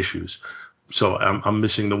 19 issues. So I'm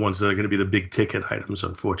missing the ones that are going to be the big ticket items,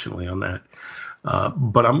 unfortunately, on that.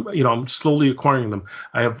 But I'm slowly acquiring them.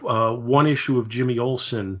 I have one issue of Jimmy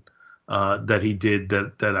Olsen that he did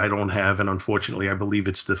that I don't have, and unfortunately, I believe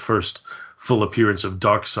it's the first full appearance of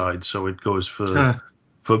Darkseid. So it goes for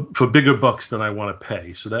bigger bucks than I want to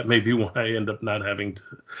pay. So that may be why I end up not having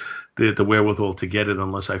the wherewithal to get it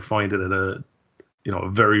unless I find it at a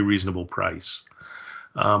very reasonable price.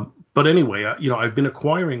 But anyway, I've been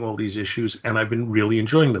acquiring all these issues and I've been really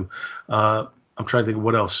enjoying them. I'm I'm trying to think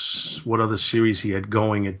what other series he had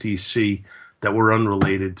going at DC that were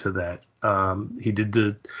unrelated to that.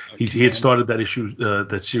 He had started that issue,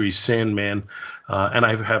 that series Sandman, and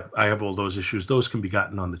I have all those issues. Those can be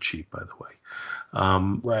gotten on the cheap, by the way.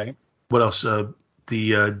 Right. What else?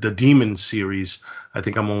 The Demon series. I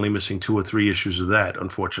think I'm only missing 2 or 3 issues of that.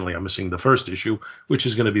 Unfortunately, I'm missing the first issue, which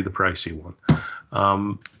is going to be the pricey one.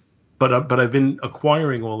 But I've been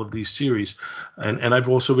acquiring all of these series, and I've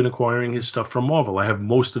also been acquiring his stuff from Marvel. I have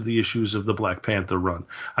most of the issues of the Black Panther run.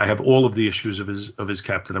 I have all of the issues of his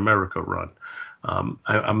Captain America run.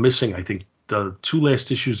 I'm missing, I think, the 2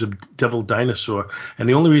 last issues of Devil Dinosaur, and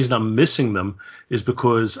the only reason I'm missing them is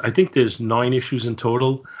because I think there's 9 issues in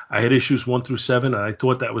total. I had issues 1 through 7, and I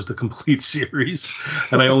thought that was the complete series,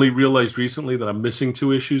 and I only realized recently that I'm missing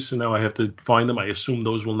 2 issues, so now I have to find them. I assume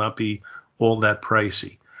those will not be all that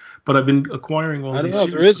pricey. But I've been acquiring all these. I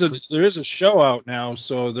don't know. There is a show out now,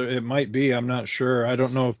 so it might be. I'm not sure. I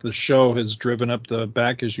don't know if the show has driven up the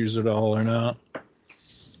back issues at all or not.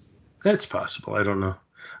 That's possible. I don't know.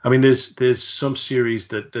 I mean, there's some series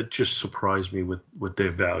that just surprise me with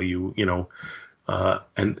their value, and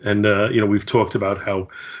we've talked about how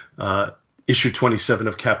issue 27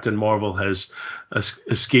 of Captain Marvel has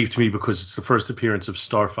escaped me because it's the first appearance of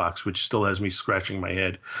Star Fox, which still has me scratching my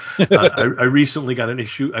head. I recently got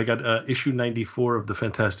issue 94 of the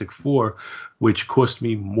Fantastic Four, which cost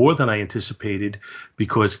me more than I anticipated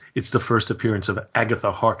because it's the first appearance of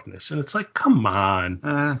Agatha Harkness, and it's like, come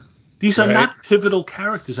on. These are not pivotal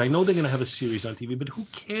characters. I know they're going to have a series on TV, but who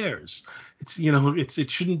cares? It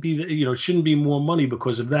shouldn't be, it shouldn't be more money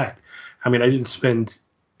because of that. I mean, I didn't spend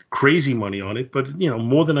crazy money on it, but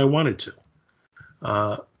more than I wanted to.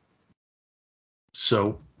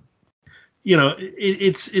 So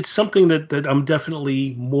it's something that I'm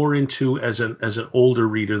definitely more into as an older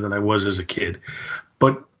reader than I was as a kid.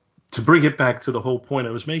 But to bring it back to the whole point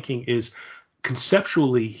I was making is,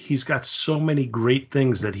 conceptually, he's got so many great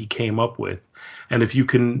things that he came up with. And if you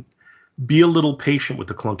can be a little patient with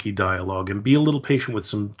the clunky dialogue and be a little patient with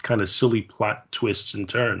some kind of silly plot twists and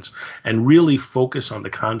turns and really focus on the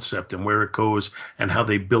concept and where it goes and how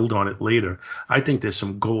they build on it later, I think there's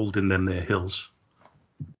some gold in them there hills.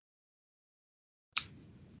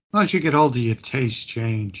 As you get older, your tastes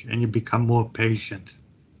change and you become more patient.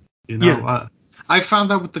 I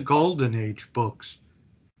found that with the Golden Age books.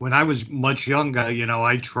 When I was much younger,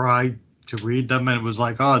 I tried to read them and it was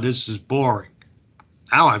like, oh, this is boring.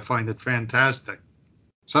 Now I find it fantastic.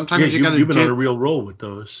 Sometimes you got to. You've been on a real roll with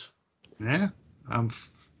those. Yeah, I'm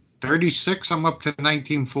 36. I'm up to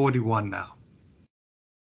 1941 now.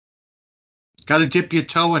 Got to dip your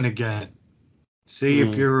toe in again. See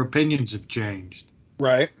if your opinions have changed.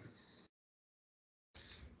 Right.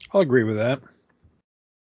 I'll agree with that.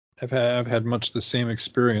 I've had much the same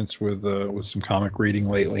experience with some comic reading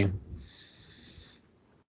lately.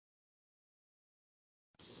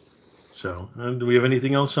 So, do we have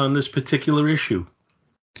anything else on this particular issue?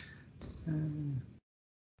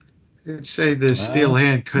 I'd say the Steel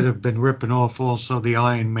Hand could have been ripping off also the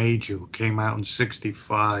Iron Major, who came out in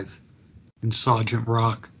 '65 in Sergeant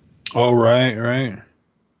Rock. Oh, right.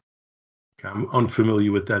 I'm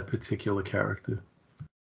unfamiliar with that particular character.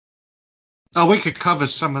 Oh, we could cover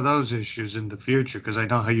some of those issues in the future because I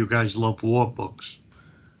know how you guys love war books.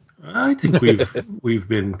 I think we've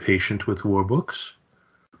been patient with war books.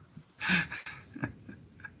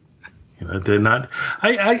 They're not.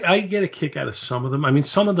 I get a kick out of some of them. I mean,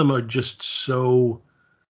 some of them are just so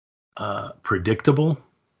predictable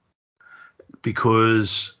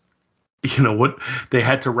because what, they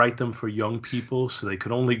had to write them for young people, so they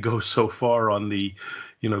could only go so far on the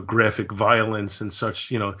graphic violence and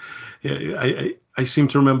such. I seem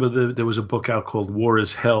to remember there was a book out called War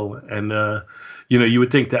is Hell, and you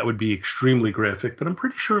would think that would be extremely graphic, but I'm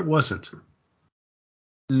pretty sure it wasn't.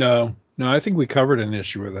 No, I think we covered an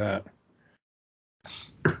issue with that.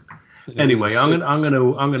 Anyway, I'm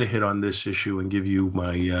gonna hit on this issue and give you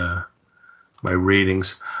my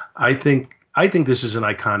ratings. I think this is an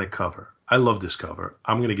iconic cover. I love this cover.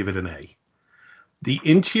 I'm gonna give it an A. The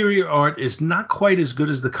interior art is not quite as good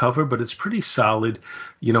as the cover, but it's pretty solid.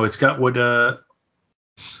 It's got what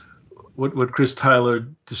Chris Tyler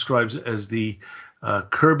describes as the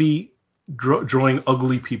Kirby drawing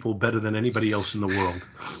ugly people better than anybody else in the world.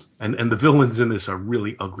 And the villains in this are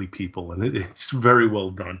really ugly people, and it's very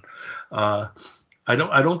well done. I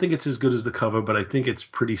don't think it's as good as the cover, but I think it's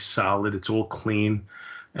pretty solid. It's all clean,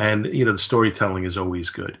 and the storytelling is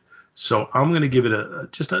always good. So I'm going to give it a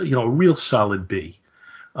real solid B.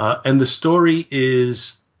 And the story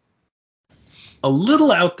is a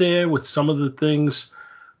little out there with some of the things,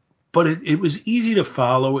 but it was easy to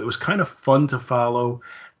follow. It was kind of fun to follow,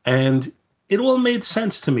 and it all made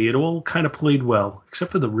sense to me. It all kind of played well,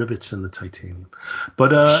 except for the rivets and the titanium.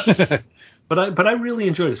 But but I really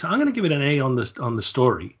enjoyed it. So I'm going to give it an A on the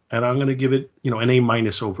story, and I'm going to give it an A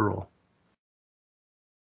minus overall.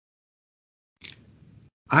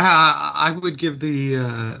 I would give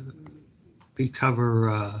the cover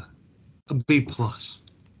a B plus.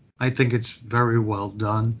 I think it's very well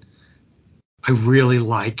done. I really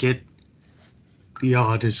like it. The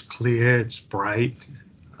art is clear, it's bright.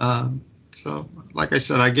 So, like I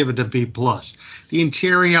said, I give it a B plus. The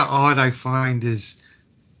interior art I find is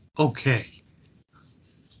okay.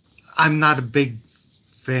 I'm not a big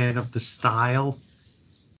fan of the style,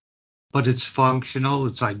 but it's functional,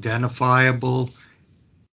 it's identifiable.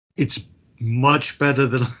 It's much better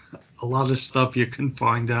than a lot of stuff you can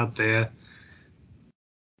find out there.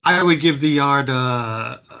 I would give the art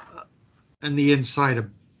and the inside a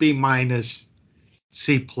B minus,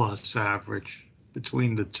 C plus average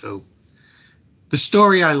between the two. The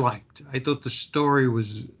story I liked. I thought the story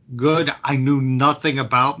was good. I knew nothing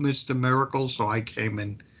about Mr. Miracle, so I came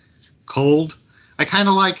in cold. I kind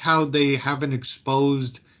of like how they haven't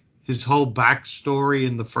exposed his whole backstory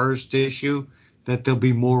in the first issue, that there'll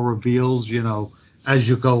be more reveals, as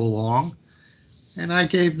you go along. And I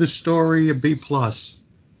gave the story a B plus.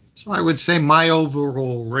 So I would say my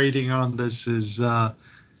overall rating on this is a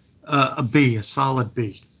B, a solid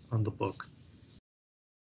B on the book.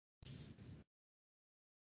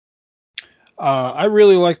 I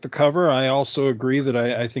really like the cover. I also agree that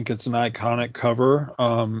I think it's an iconic cover.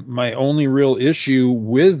 My only real issue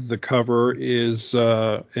with the cover is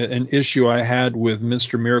an issue I had with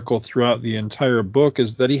Mr. Miracle throughout the entire book,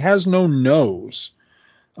 is that he has no nose.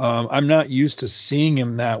 I'm not used to seeing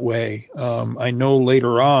him that way. I know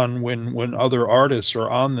later on when other artists are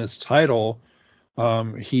on this title,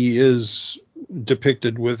 he is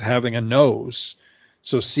depicted with having a nose.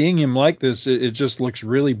 So seeing him like this, it just looks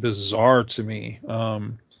really bizarre to me.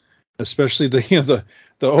 Especially the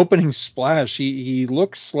opening splash. He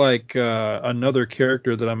looks like another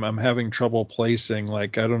character that I'm having trouble placing.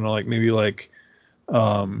 Like, I don't know, like maybe like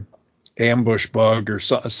Ambush Bug or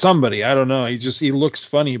somebody. I don't know. He looks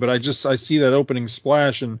funny, but I see that opening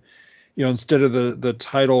splash, and instead of the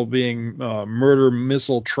title being Murder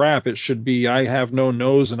Missile Trap, it should be I Have No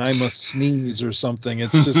Nose and I Must Sneeze or something.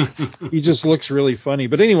 It's just he just looks really funny.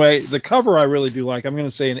 But anyway, the cover I really do like. I'm going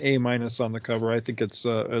to say an A minus on the cover. I think it's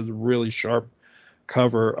a really sharp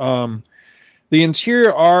cover. The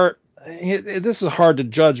interior art, this is hard to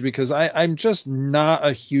judge because I'm just not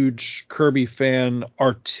a huge Kirby fan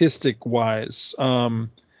artistic wise.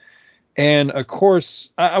 And of course,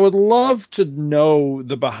 I would love to know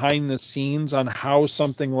the behind the scenes on how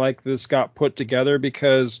something like this got put together,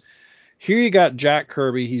 because here you got Jack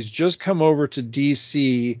Kirby. He's just come over to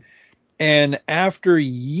DC, and after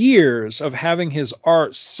years of having his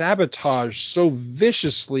art sabotaged so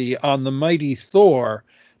viciously on the mighty Thor,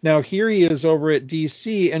 now here he is over at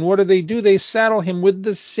DC, and what do? They saddle him with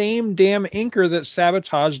the same damn inker that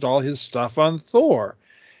sabotaged all his stuff on Thor.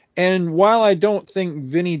 And while I don't think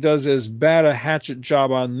Vinny does as bad a hatchet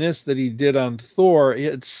job on this that he did on Thor,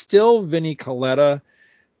 it's still Vinny Coletta,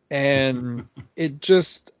 and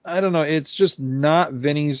I don't know, it's just not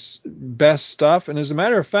Vinny's best stuff. And as a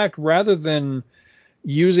matter of fact, rather than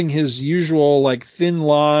using his usual like thin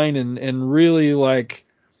line and really like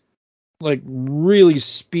really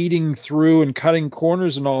speeding through and cutting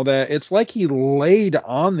corners and all that, it's like he laid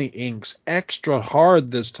on the inks extra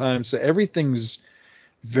hard this time, so everything's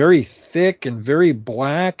very thick and very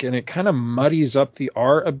black, and it kind of muddies up the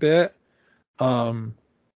art a bit. And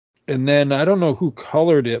then I don't know who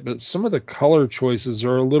colored it, but some of the color choices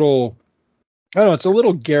are a little, I don't know, it's a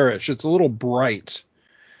little garish, it's a little bright,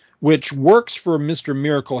 which works for Mr.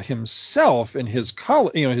 Miracle himself and his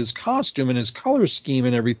color, his costume and his color scheme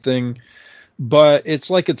and everything. But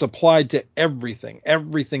it's like it's applied to everything.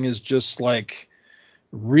 Everything is just like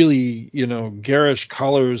really, garish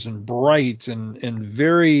colors and bright and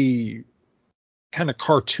very kind of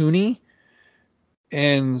cartoony.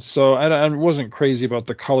 And so I wasn't crazy about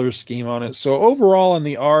the color scheme on it. So overall on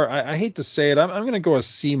the art, I hate to say it, I'm going to go a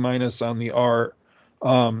C minus on the art,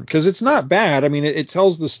 because it's not bad. I mean, it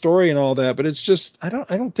tells the story and all that, but it's just I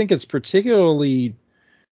don't think it's particularly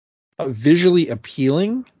visually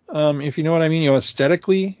appealing, if you know what I mean,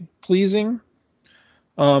 aesthetically pleasing.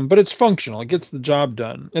 But it's functional. It gets the job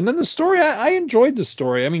done. And then the story, I enjoyed the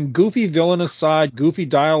story. I mean, goofy villain aside, goofy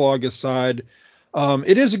dialogue aside,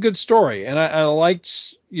 It is a good story, and I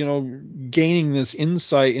liked, gaining this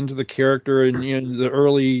insight into the character and the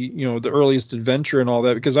earliest adventure and all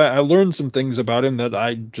that, because I learned some things about him that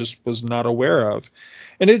I just was not aware of,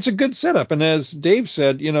 and it's a good setup. And as Dave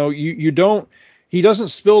said, he doesn't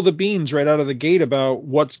spill the beans right out of the gate about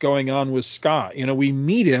what's going on with Scott. We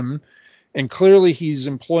meet him, and clearly he's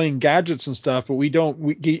employing gadgets and stuff, but we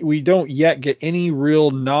don't yet get any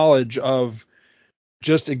real knowledge of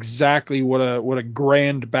just exactly what a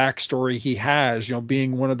grand backstory he has,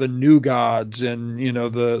 being one of the new gods, and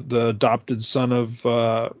the adopted son of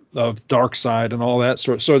Darkseid and all that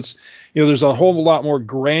sort. So it's, there's a whole lot more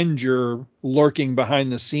grandeur lurking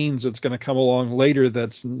behind the scenes that's going to come along later.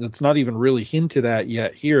 That's not even really hinted at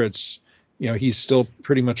yet. Here it's, he's still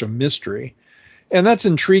pretty much a mystery. And that's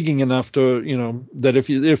intriguing enough to, that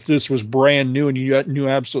if this was brand new and you knew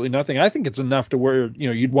absolutely nothing, I think it's enough to where,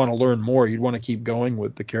 you'd want to learn more. You'd want to keep going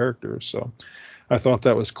with the characters. So I thought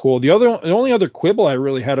that was cool. The only other quibble I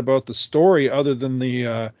really had about the story, other than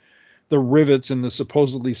the rivets and the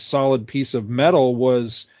supposedly solid piece of metal,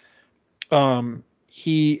 was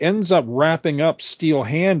he ends up wrapping up Steel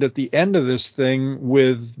Hand at the end of this thing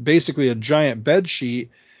with basically a giant bed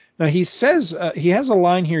sheet. Now, he says, he has a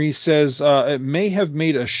line here. He says, it may have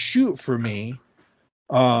made a chute for me,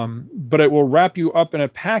 but it will wrap you up in a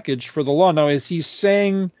package for the law. Now, is he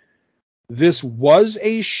saying this was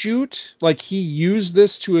a chute? Like he used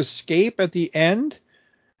this to escape at the end?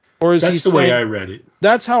 Or is That's he the way saying, I read it.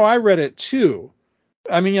 That's how I read it, too.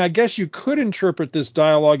 I mean, I guess you could interpret this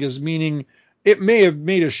dialogue as meaning it may have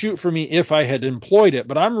made a chute for me if I had employed it,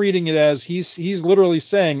 but I'm reading it as he's literally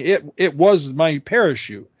saying it was my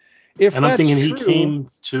parachute. If and I'm that's thinking true, he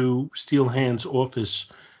came to Steel Hand's office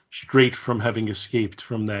straight from having escaped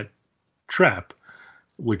from that trap,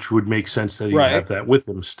 which would make sense that he'd right, have that with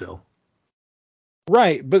him still.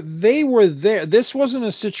 Right, but they were there. This wasn't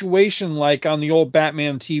a situation like on the old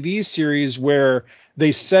Batman TV series where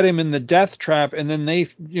they set him in the death trap and then they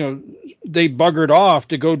buggered off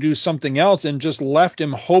to go do something else and just left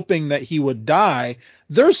him hoping that he would die.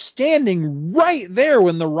 They're standing right there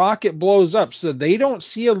when the rocket blows up, so they don't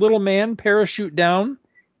see a little man parachute down.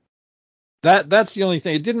 That's the only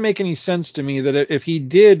thing. It didn't make any sense to me that if he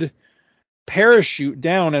did parachute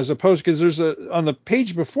down, as opposed, because there's on the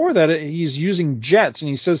page before that he's using jets and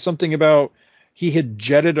he says something about he had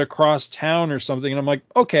jetted across town or something, and I'm like,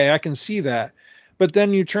 okay, I can see that. But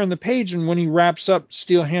then you turn the page and when he wraps up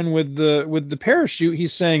Steel Hand with the parachute,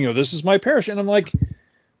 he's saying, this is my parachute, and I'm like,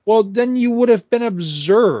 well, then you would have been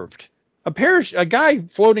observed. A guy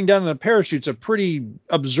floating down in a parachute's a pretty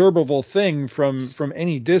observable thing from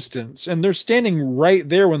any distance, and they're standing right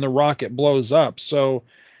there when the rocket blows up. So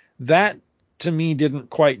that to me didn't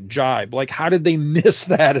quite jibe. Like, how did they miss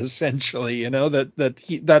that essentially?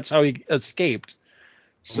 That's how he escaped.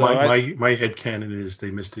 So my headcanon is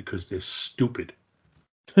they missed it because they're stupid.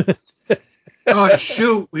 Oh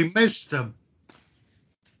shoot, we missed him.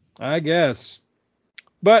 I guess.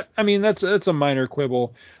 But I mean, that's a minor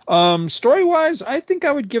quibble. Story wise, I think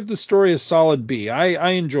I would give the story a solid B.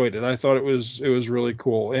 I enjoyed it. I thought it was really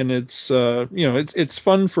cool, and it's it's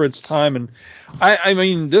fun for its time. And I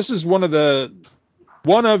mean, this is one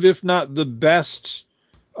of if not the best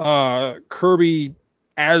Kirby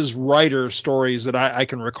as writer stories that I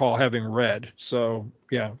can recall having read. So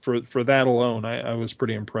yeah, for that alone, I was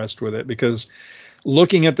pretty impressed with it, because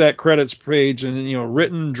looking at that credits page and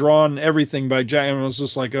written, drawn, everything by Jack, I was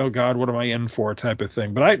just like, oh God, what am I in for, type of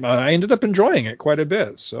thing. But I ended up enjoying it quite a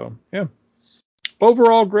bit. So yeah,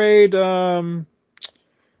 overall grade, I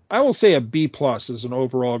will say a B+ is an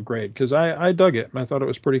overall grade, because I dug it. I thought it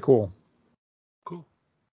was pretty cool. Cool.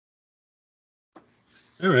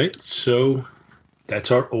 All right, so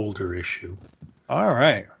that's our older issue. All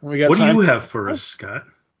right, we got. What do you have for us, Scott?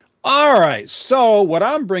 All right, so what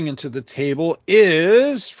I'm bringing to the table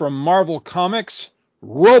is from Marvel Comics,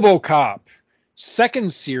 Robocop.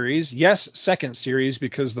 Second series, yes, second series,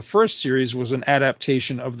 because the first series was an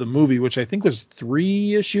adaptation of the movie, which I think was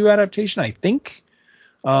 3-issue adaptation, I think,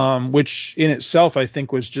 which in itself I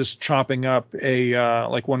think was just chopping up a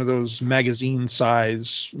like one of those magazine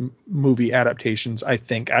size movie adaptations. I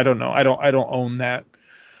think, I don't know, I don't own that.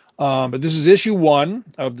 But this is issue 1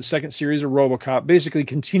 of the second series of Robocop, basically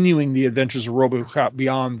continuing the adventures of Robocop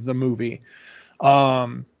beyond the movie.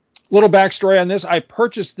 Little backstory on this. I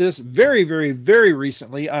purchased this very, very, very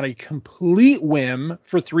recently on a complete whim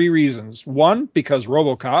for 3 reasons. 1, because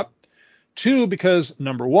Robocop. 2, because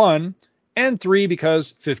number 1. And 3,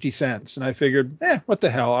 because 50 cents. And I figured, what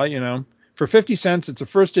the hell? For for 50 cents. It's a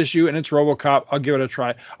first issue and it's RoboCop. I'll give it a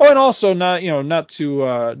try. Oh, and also not to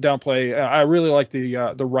downplay. I really like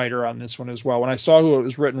the writer on this one as well. When I saw who it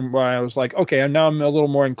was written by, I was like, okay, now I'm a little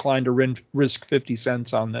more inclined to risk 50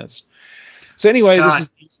 cents on this. So anyway,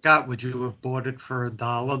 Scott, would you have bought it for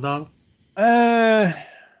 $1 though?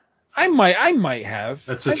 I might have.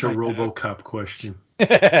 That's such a RoboCop question.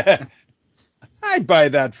 I'd buy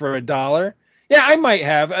that for $1. Yeah, I might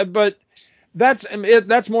have, but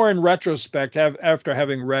that's more in retrospect. After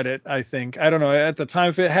having read it, I think. I don't know. At the time,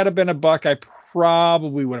 if it had been $1, I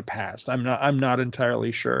probably would have passed. I'm not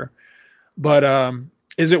entirely sure. But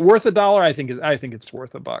is it worth $1? I think it's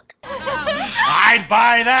worth $1. I'd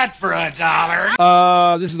buy that for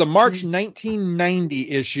 $1. This is the March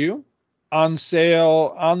 1990 issue. On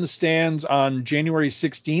sale on the stands on January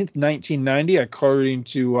 16th, 1990, according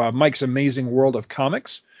to Mike's Amazing World of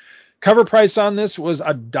Comics. Cover price on this was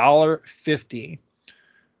 $1.50.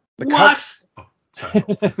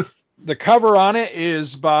 The cover on it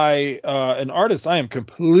is by an artist I am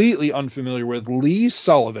completely unfamiliar with, Lee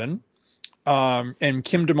Sullivan, and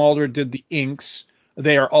Kim DeMulder did the inks.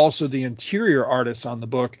 They are also the interior artists on the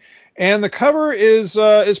book. And the cover is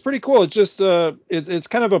pretty cool. It's just it's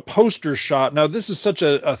kind of a poster shot. Now, this is such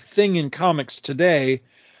a thing in comics today,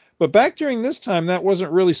 but back during this time, that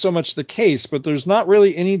wasn't really so much the case. But there's not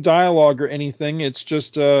really any dialogue or anything. It's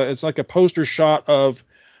just it's like a poster shot of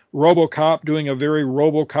RoboCop doing a very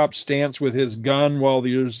RoboCop stance with his gun while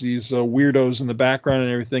there's these weirdos in the background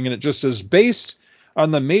and everything. And it just says, based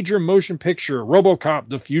on the major motion picture RoboCop,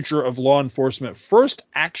 the Future of Law Enforcement, first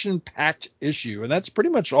action-packed issue. And that's pretty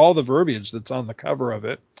much all the verbiage that's on the cover of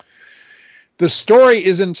it. The story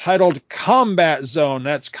is entitled Combat Zone.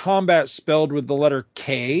 That's combat spelled with the letter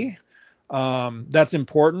K. That's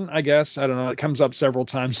important, I guess. I don't know. It comes up several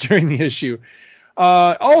times during the issue.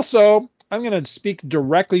 Also, I'm going to speak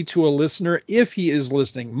directly to a listener if he is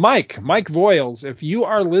listening. Mike Voiles, if you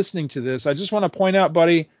are listening to this, I just want to point out,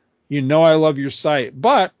 buddy, you know I love your site,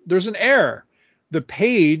 but there's an error. The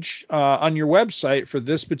page on your website for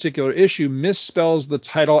this particular issue misspells the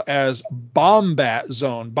title as Bombat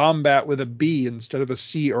Zone, Bombat with a B instead of a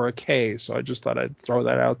C or a K. So I just thought I'd throw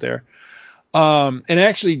that out there. And it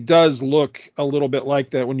actually does look a little bit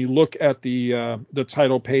like that when you look at the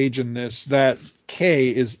title page in this. That K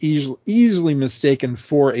is easily mistaken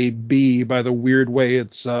for a B by the weird way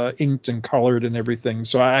it's inked and colored and everything.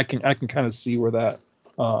 So I can kind of see where that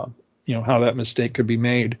how that mistake could be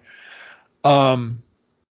made. So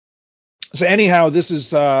anyhow, this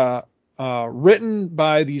is written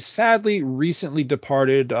by the sadly recently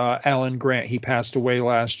departed Alan Grant. He passed away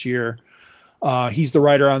last year. He's the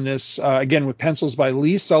writer on this, again, with pencils by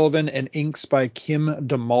Lee Sullivan and inks by Kim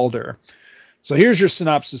DeMulder. So here's your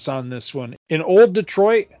synopsis on this one. In old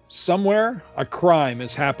Detroit, somewhere, a crime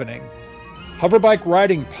is happening. Hoverbike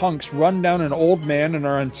riding punks run down an old man and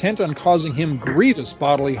are intent on causing him grievous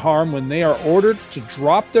bodily harm when they are ordered to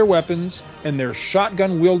drop their weapons, and their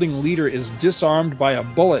shotgun-wielding leader is disarmed by a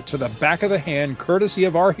bullet to the back of the hand, courtesy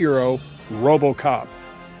of our hero, Robocop.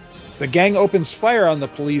 The gang opens fire on the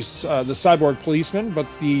cyborg policeman, but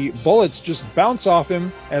the bullets just bounce off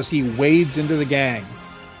him as he wades into the gang.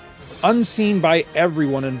 Unseen by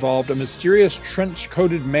everyone involved, a mysterious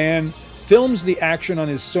trench-coated man films the action on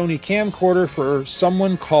his Sony camcorder for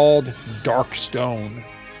someone called Darkstone.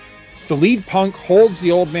 The lead punk holds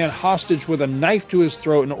the old man hostage with a knife to his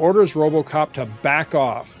throat and orders Robocop to back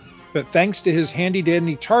off. But thanks to his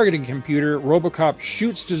handy-dandy targeting computer, Robocop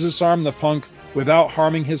shoots to disarm the punk without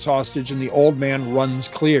harming his hostage, and the old man runs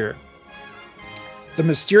clear. The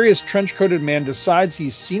mysterious trench-coated man decides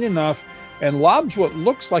he's seen enough and lobs what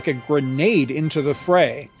looks like a grenade into the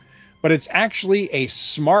fray. But it's actually a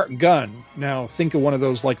smart gun. Now, think of one of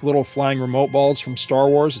those like little flying remote balls from Star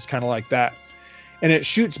Wars. It's kind of like that. And it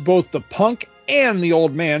shoots both the punk and the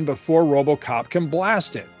old man before Robocop can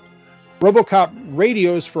blast it. Robocop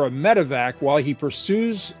radios for a medevac while he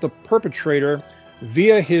pursues the perpetrator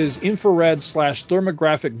via his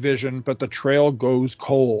infrared/thermographic vision, but the trail goes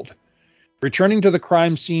cold. Returning to the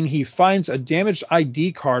crime scene, he finds a damaged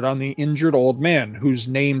ID card on the injured old man, whose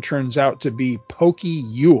name turns out to be Pokey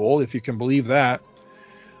Yule, if you can believe that.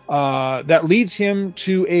 That leads him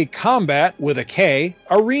to a combat, with a K,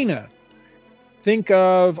 arena. Think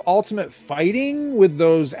of Ultimate Fighting with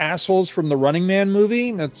those assholes from the Running Man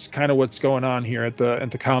movie. That's kind of what's going on here at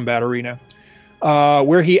the combat arena.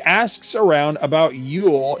 Where he asks around about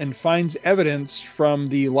Yule and finds evidence from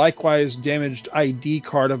the likewise damaged ID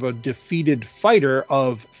card of a defeated fighter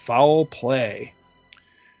of foul play.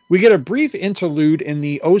 We get a brief interlude in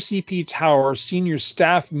the OCP Tower senior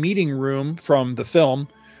staff meeting room from the film,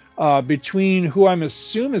 between who I'm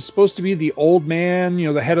assuming is supposed to be the old man,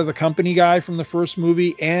 the head of the company guy from the first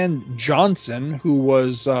movie, and Johnson, who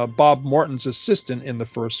was Bob Morton's assistant in the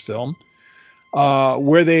first film,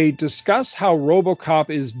 where they discuss how Robocop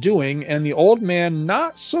is doing, and the old man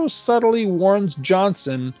not so subtly warns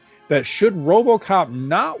Johnson that should Robocop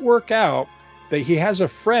not work out, that he has a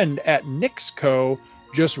friend at Nixco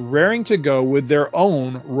just raring to go with their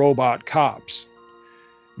own robot cops.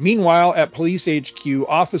 Meanwhile, at Police HQ,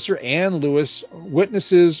 Officer Ann Lewis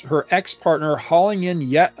witnesses her ex-partner hauling in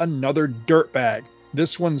yet another dirtbag,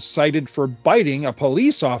 this one cited for biting a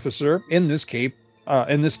police officer, in this case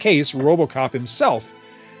Robocop himself,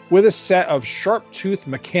 with a set of sharp-toothed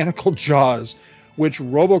mechanical jaws, which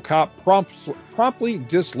Robocop promptly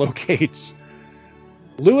dislocates.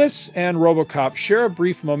 Lewis and Robocop share a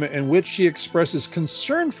brief moment in which she expresses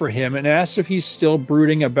concern for him and asks if he's still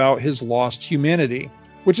brooding about his lost humanity,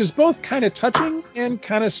 which is both kind of touching and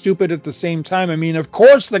kind of stupid at the same time. I mean, of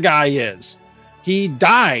course the guy is. He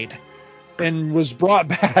died and was brought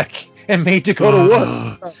back and made to go to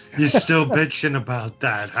work. You're still bitching about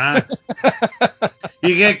that, huh?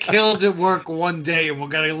 You get killed at work one day and we're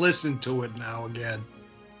going to listen to it now again.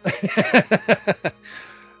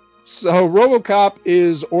 So Robocop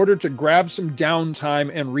is ordered to grab some downtime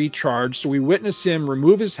and recharge. So we witness him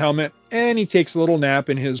remove his helmet and he takes a little nap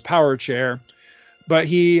in his power chair. But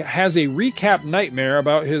he has a recap nightmare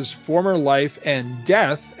about his former life and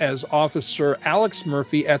death as Officer Alex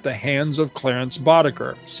Murphy at the hands of Clarence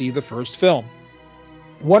Boddicker. See the first film.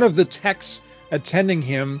 One of the techs attending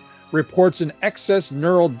him reports an excess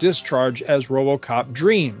neural discharge as Robocop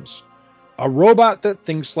dreams. A robot that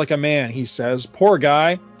thinks like a man, he says. Poor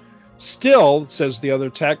guy. Still, says the other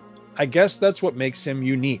tech, I guess that's what makes him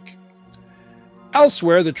unique.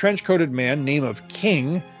 Elsewhere, the trench-coated man, name of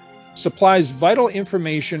King, supplies vital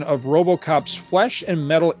information of Robocop's flesh and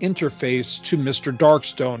metal interface to Mr.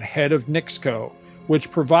 Darkstone, head of Nixco, which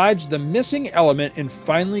provides the missing element in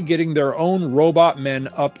finally getting their own robot men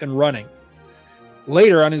up and running.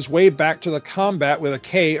 Later, on his way back to the Combat with a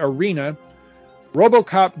K arena,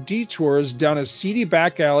 Robocop detours down a seedy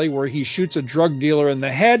back alley where he shoots a drug dealer in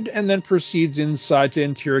the head and then proceeds inside to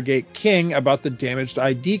interrogate King about the damaged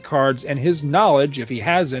ID cards and his knowledge, if he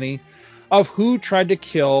has any, of who tried to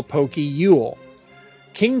kill Pokey Yule.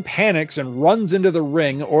 King panics and runs into the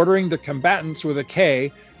ring, ordering the combatants with a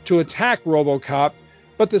K to attack Robocop,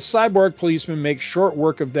 but the cyborg policeman makes short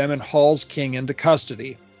work of them and hauls King into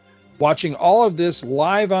custody. Watching all of this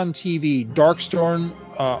live on TV, Darkstone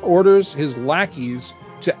orders his lackeys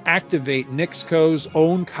to activate Nixco's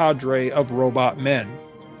own cadre of robot men.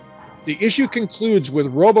 The issue concludes with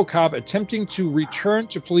Robocop attempting to return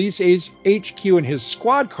to Police HQ in his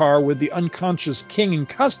squad car with the unconscious King in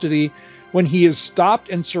custody when he is stopped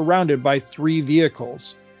and surrounded by 3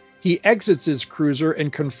 vehicles. He exits his cruiser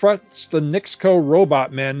and confronts the Nixco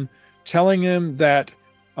robot men, telling him that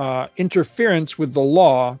interference with the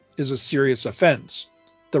law is a serious offense.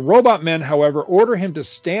 The robot men, however, order him to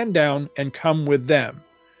stand down and come with them.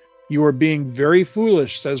 You are being very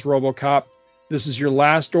foolish, says Robocop. This is your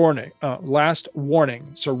last warning.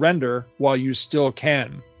 Surrender while you still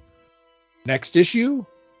can. Next issue,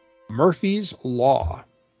 Murphy's Law.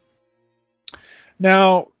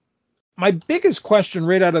 Now, my biggest question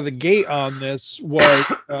right out of the gate on this was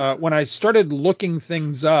when I started looking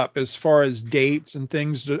things up as far as dates and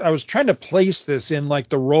things. I was trying to place this in like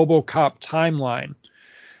the Robocop timeline.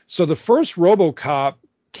 So the first Robocop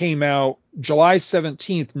came out July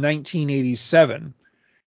 17th, 1987.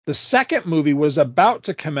 The second movie was about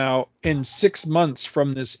to come out in 6 months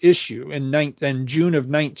from this issue in June of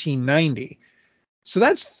 1990. So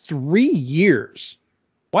that's 3 years.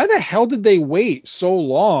 Why the hell did they wait so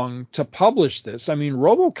long to publish this? I mean,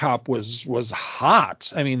 Robocop was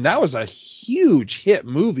hot. I mean, that was a huge hit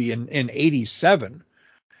movie in 87.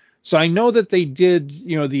 So I know that they did,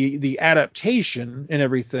 the adaptation and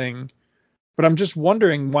everything, but I'm just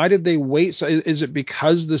wondering, why did they wait? So is it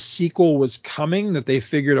because the sequel was coming that they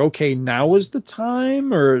figured, okay, now is the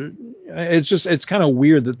time? Or it's kind of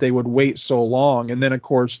weird that they would wait so long. And then, of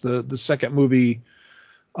course, the second movie,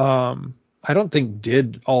 I don't think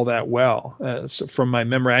did all that well so from my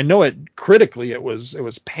memory. I know it critically it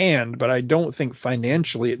was panned, but I don't think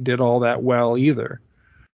financially it did all that well either.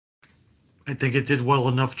 I think it did well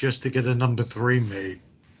enough just to get a number 3 made,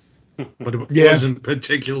 but it wasn't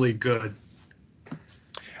particularly good.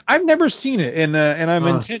 I've never seen it, and I'm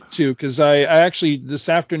intent to, because I actually this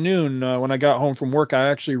afternoon when I got home from work, I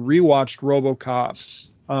actually rewatched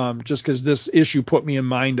RoboCop, just because this issue put me in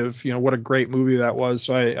mind of what a great movie that was.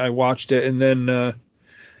 So I watched it, and then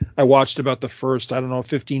I watched about the first, I don't know,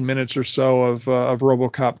 15 minutes or so of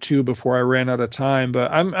RoboCop 2 before I ran out of time.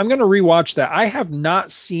 But I'm going to rewatch that. I have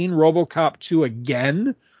not seen RoboCop 2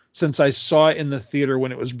 again since I saw it in the theater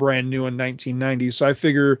when it was brand new in 1990. So I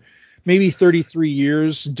figure maybe 33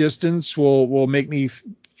 years distance will make me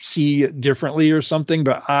see it differently or something.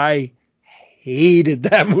 But I hated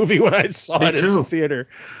that movie when I saw it in the theater.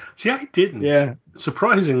 See, I didn't. Yeah.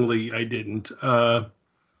 Surprisingly, I didn't.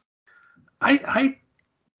 I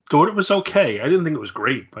thought it was okay. I didn't think it was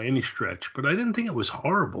great by any stretch, but I didn't think it was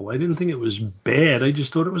horrible. I didn't think it was bad. I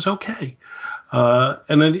just thought it was okay.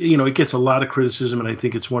 And then, it gets a lot of criticism, and I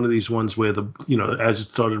think it's one of these ones where as it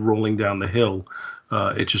started rolling down the hill,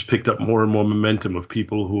 it just picked up more and more momentum of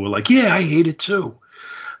people who were like, yeah, I hate it too.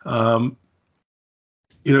 It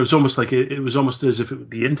was almost like it was almost as if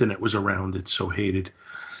the internet was around it, so hated.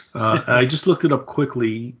 I just looked it up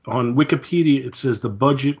quickly. On Wikipedia, it says the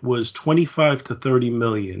budget was 25 to 30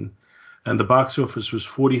 million, and the box office was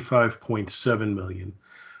 45.7 million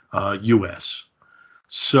US.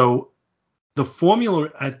 So the formula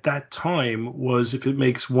at that time was if it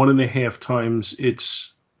makes 1.5 times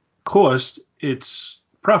its cost, it's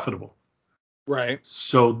profitable. Right.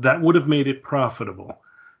 So that would have made it profitable.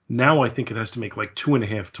 Now I think it has to make like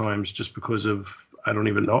 2.5 times just because of, I don't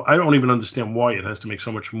even know. I don't even understand why it has to make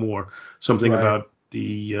so much more. Something about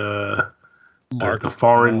the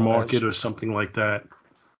foreign market or something like that.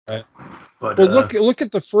 Right. But well, look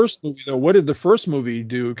at the first movie though. What did the first movie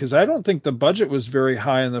do? Because I don't think the budget was very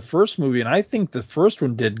high in the first movie, and I think the first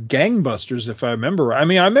one did gangbusters, if I remember. I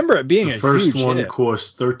mean, I remember it being the first huge one hit.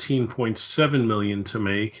 Cost 13.7 million to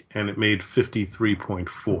make, and it made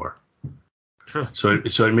 53.4. So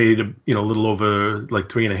it made a little over like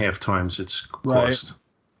 3.5 times its cost.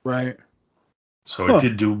 Right. So it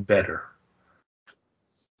did do better.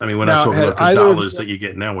 I mean, we're not talking about the dollars that you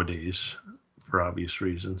get nowadays, for obvious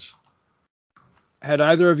reasons. Had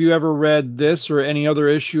either of you ever read this or any other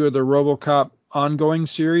issue of the RoboCop ongoing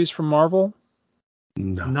series from Marvel?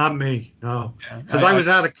 No. Not me, no. Because I was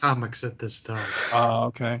out of comics at this time. Oh,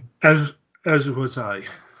 okay. As was I.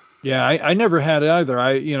 Yeah, I never had it either.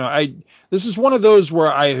 This is one of those where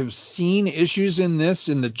I have seen issues in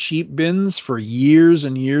the cheap bins for years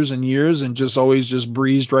and years and years and just always just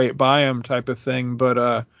breezed right by them type of thing.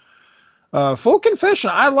 But full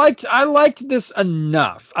confession, I liked this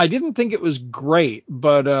enough. I didn't think it was great,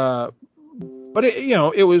 but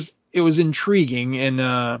it was intriguing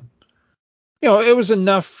and it was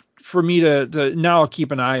enough for me to now I'll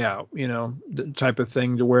keep an eye out, the type of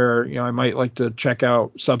thing to where, I might like to check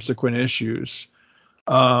out subsequent issues.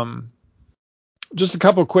 Just a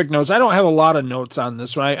couple of quick notes. I don't have a lot of notes on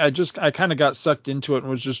this one. I kind of got sucked into it and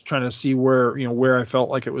was just trying to see where I felt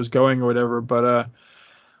like it was going or whatever. But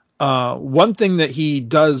one thing that he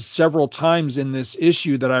does several times in this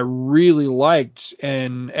issue that I really liked,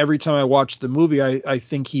 and every time I watch the movie, I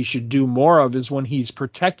think he should do more of, is when he's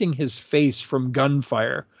protecting his face from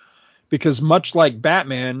gunfire. Because much like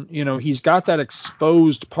Batman, he's got that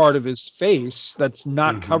exposed part of his face that's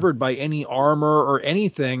not covered by any armor or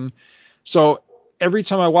anything. So every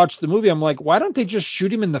time I watch the movie, I'm like, why don't they just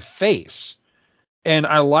shoot him in the face? And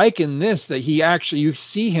I like in this that you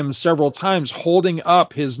see him several times holding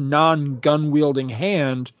up his non-gun wielding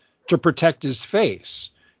hand to protect his face.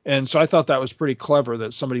 And so I thought that was pretty clever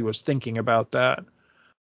that somebody was thinking about that.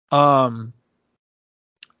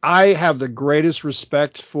 I have the greatest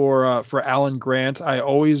respect for Alan Grant. I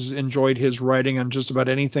always enjoyed his writing on just about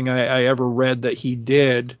anything I ever read that he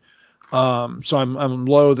did. So I'm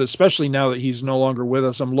loath, especially now that he's no longer with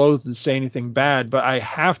us, I'm loath to say anything bad, but I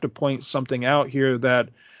have to point something out here that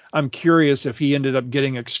I'm curious if he ended up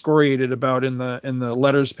getting excoriated about in the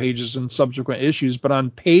letters pages and subsequent issues. But on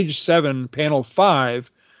page 7, panel 5,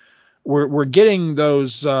 we're getting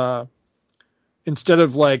those instead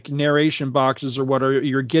of like narration boxes or whatever,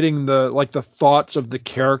 you're getting the thoughts of the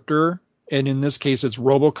character. And in this case, it's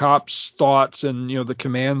RoboCop's thoughts and, the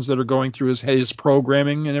commands that are going through his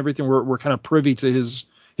programming and everything. We're kind of privy to his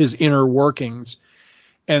inner workings.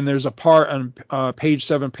 And there's a part on page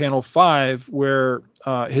 7, panel 5, where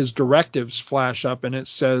his directives flash up, and it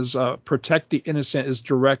says, protect the innocent is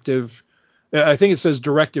directive. I think it says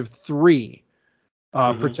directive 3,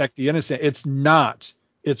 protect the innocent. It's not.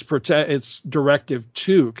 It's directive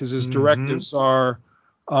 2, because his directives are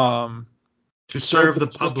to serve the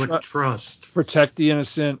public trust, protect the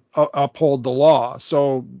innocent, uphold the law.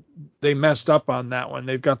 So they messed up on that one.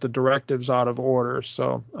 They've got the directives out of order.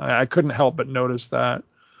 So I couldn't help but notice that.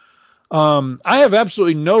 I have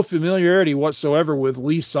absolutely no familiarity whatsoever with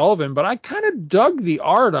Lee Sullivan, but I kind of dug the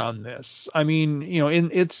art on this. I mean,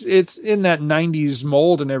 it's in that 90s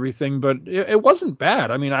mold and everything, but it wasn't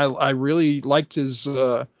bad. I mean, I really liked his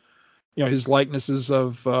his likenesses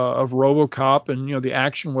of RoboCop, and the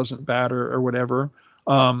action wasn't bad or whatever.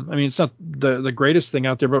 I mean, it's not the greatest thing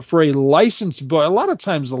out there, but for a licensed book, a lot of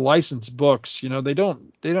times the licensed books, they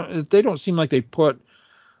don't seem like they put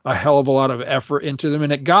a hell of a lot of effort into them,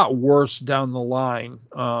 and it got worse down the line,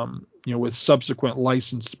 with subsequent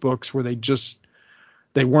licensed books where they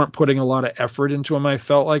weren't putting a lot of effort into them, I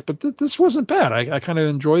felt like, but this wasn't bad. I kind of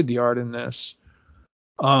enjoyed the art in this.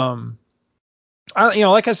 Like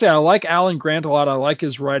I say, I like Alan Grant a lot. I like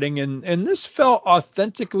his writing, and this felt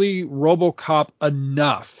authentically RoboCop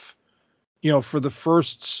enough, for the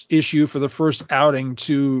first issue, for the first outing,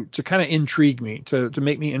 to kind of intrigue me, to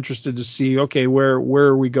make me interested to see, okay, where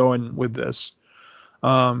are we going with this?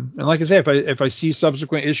 And like I say, if I see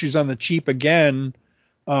subsequent issues on the cheap again,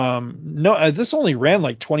 no, this only ran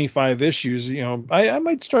like 25 issues. I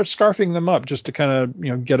might start scarfing them up just to kind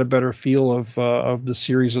of get a better feel of the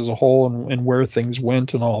series as a whole and where things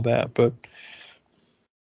went and all that. But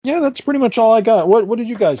yeah, that's pretty much all I got. What did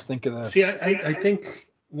you guys think of this? See, I think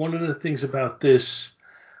one of the things about this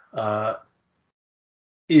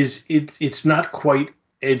is it's not quite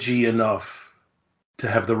edgy enough to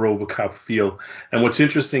have the RoboCop feel. And what's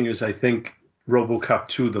interesting is I think RoboCop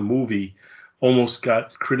 2, the movie, almost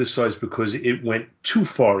got criticized because it went too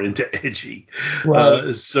far into edgy.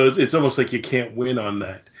 Right. So it's almost like you can't win on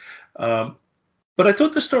that. But I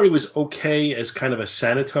thought the story was okay as kind of a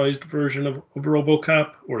sanitized version of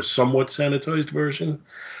RoboCop, or a somewhat sanitized version.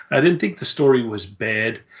 I didn't think the story was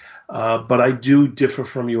bad, but I do differ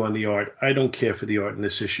from you on the art. I don't care for the art in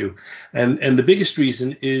this issue. And the biggest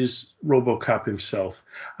reason is RoboCop himself.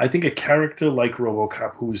 I think a character like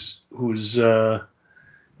RoboCop who's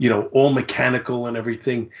all mechanical and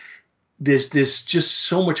everything, there's just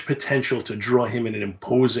so much potential to draw him in an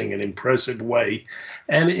imposing and impressive way,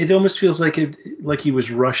 and it almost feels like he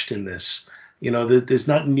was rushed in this. There's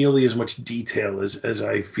not nearly as much detail as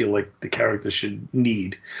I feel like the character should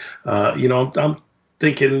need. I'm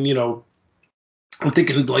thinking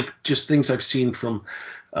like just things I've seen from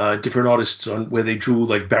different artists on where they drew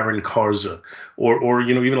like Baron Karza, or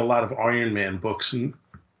even a lot of Iron Man books and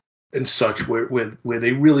such, where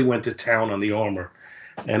they really went to town on the armor,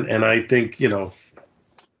 and I think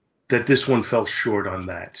that this one fell short on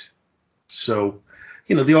that. So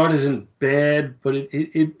the art isn't bad, but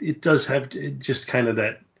it does have just kind of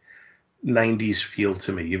that 90s feel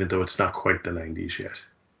to me, even though it's not quite the 90s yet,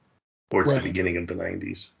 or it's the beginning of the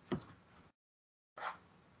 90s.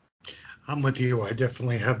 I'm with you. I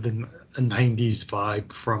definitely have a 90s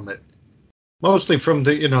vibe from it, mostly from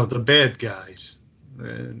the bad guys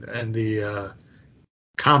and the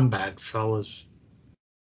combat fellas.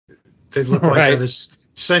 They look like Right. a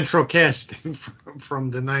central casting from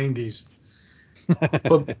the 90s.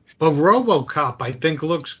 but RoboCop, I think,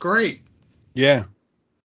 looks great. Yeah.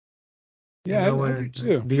 Yeah, I do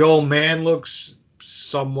too. The old man looks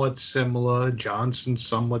somewhat similar. Johnson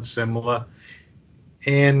somewhat similar.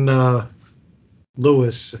 And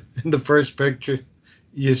Lewis, in the first picture,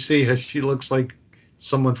 you see her. She looks like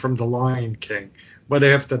someone from The Lion King. But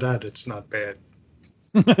after that, it's not bad.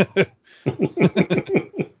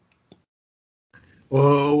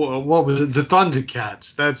 Well, what was it? The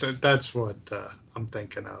Thundercats. That's what I'm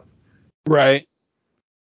thinking of. Right.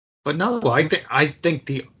 But no, I think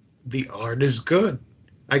the art is good.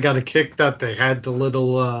 I got a kick that they had the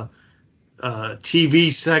little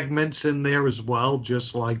TV segments in there as well,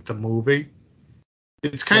 just like the movie.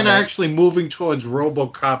 It's kind of actually moving towards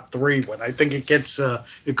RoboCop 3, when I think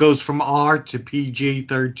it goes from R to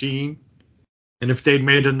PG-13. And if they'd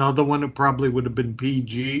made another one, it probably would have been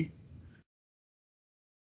PG.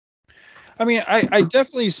 I mean, I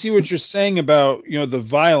definitely see what you're saying about, the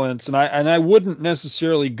violence, and I wouldn't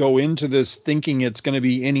necessarily go into this thinking it's going to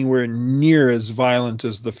be anywhere near as violent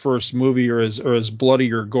as the first movie, or as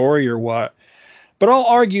bloody or gory or what. But I'll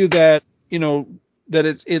argue that,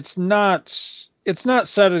 that it's not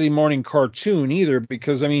Saturday morning cartoon either,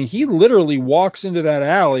 because I mean, he literally walks into that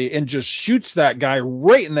alley and just shoots that guy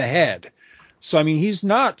right in the head. So I mean, he's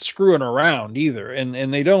not screwing around either,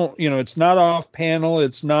 and they don't, it's not off panel,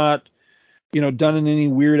 it's not done in any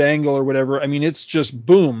weird angle or whatever. I mean, it's just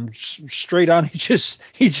boom, straight on. He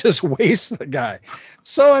just wastes the guy.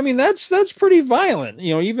 So I mean, that's pretty violent,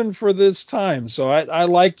 even for this time. So I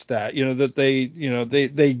liked that,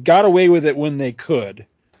 that they got away with it when they could.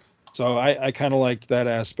 So I kind of liked that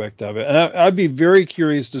aspect of it, and I'd be very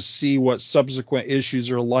curious to see what subsequent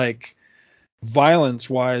issues are like, violence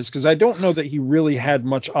wise, because I don't know that he really had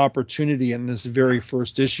much opportunity in this very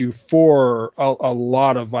first issue for a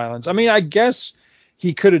lot of violence. I mean, I guess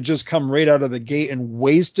he could have just come right out of the gate and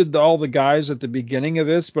wasted all the guys at the beginning of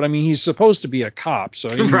this, but I mean, he's supposed to be a cop, so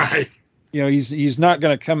Right. he's not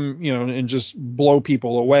going to come, and just blow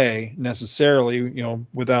people away necessarily,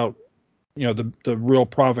 without, the real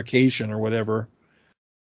provocation or whatever.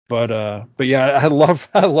 But yeah, I love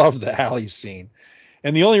the alley scene.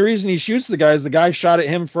 And the only reason he shoots the guy is the guy shot at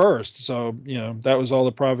him first. So, that was all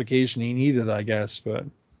the provocation he needed, I guess. But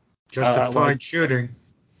Justified shooting.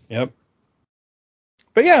 Yep.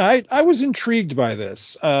 But yeah, I was intrigued by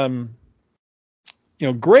this. Grade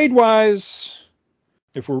wise,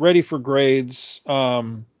 if we're ready for grades, I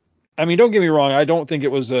mean, don't get me wrong. I don't think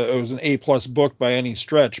it was an A+ book by any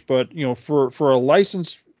stretch. But, for a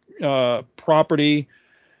licensed property,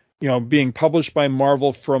 being published by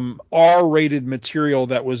Marvel from R-rated material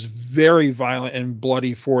that was very violent and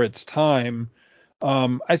bloody for its time,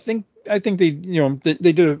 I think they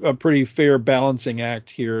did a pretty fair balancing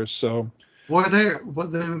act here. So were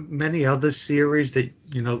there many other series that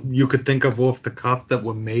you could think of off the cuff that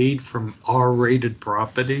were made from R-rated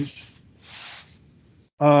properties?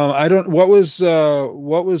 I don't. What was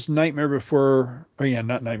Nightmare Before? Oh yeah,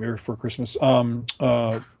 not Nightmare Before Christmas.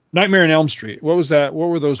 Nightmare on Elm Street. What was that? What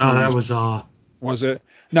were those movies? That was Was it?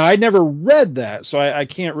 Now, I'd never read that, so I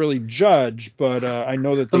can't really judge, but I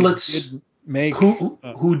know that they did make...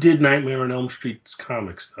 Who did Nightmare on Elm Street's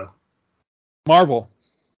comics, though? Marvel.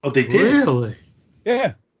 Oh, they did? Really?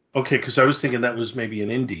 Yeah. Okay, because I was thinking that was maybe an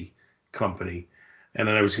indie company, and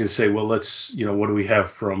then I was going to say, well, let's, what do we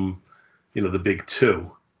have from, the big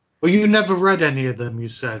two? Well, you never read any of them, you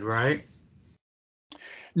said, right?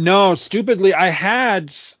 No, stupidly, I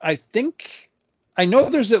know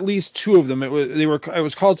there's at least two of them. It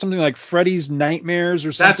was called something like Freddy's Nightmares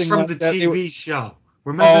or something. That's from like the that. TV show.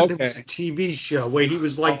 Remember, there was a TV show where he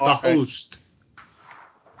was like the host.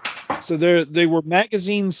 So they were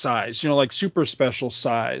magazine size, like super special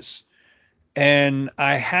size. And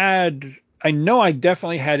I know I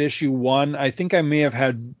definitely had issue 1. I think I may have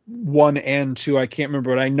had 1 and 2. I can't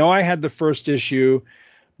remember, but I know I had the first issue.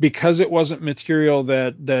 Because it wasn't material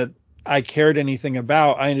that I cared anything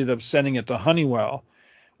about, I ended up sending it to Honeywell.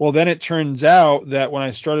 Well, then it turns out that when I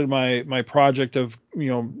started my project of,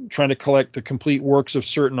 trying to collect the complete works of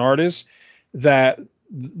certain artists, that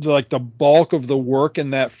the bulk of the work in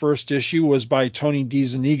that first issue was by Tony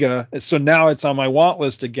DeZuniga. So now it's on my want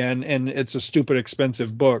list again, and it's a stupid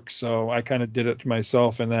expensive book. So I kind of did it to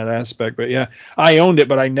myself in that aspect. But yeah, I owned it,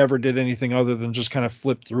 but I never did anything other than just kind of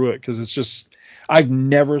flip through it, because it's just... I've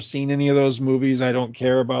never seen any of those movies. I don't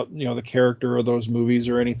care about, the character of those movies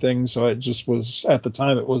or anything. So it just was, at the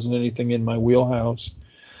time, it wasn't anything in my wheelhouse.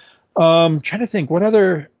 Trying to think, are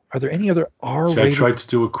there any other R-rated? So I tried to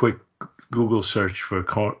do a quick Google search for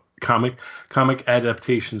comic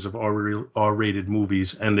adaptations of R-rated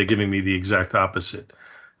movies, and they're giving me the exact opposite.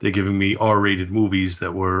 They're giving me R-rated movies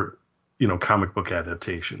that were, comic book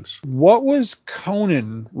adaptations. What was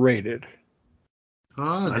Conan rated?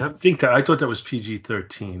 I thought that was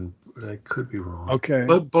PG-13, but I could be wrong. Okay.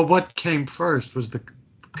 But what came first? Was the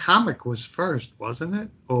comic was first, wasn't it?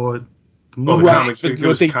 Or the movie? There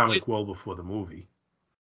was a comic well before the movie.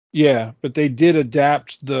 Yeah, but they did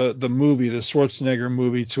adapt the movie, the Schwarzenegger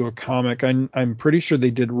movie, to a comic. I'm pretty sure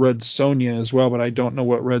they did Red Sonja as well, but I don't know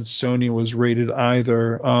what Red Sonja was rated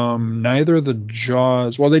either. Neither the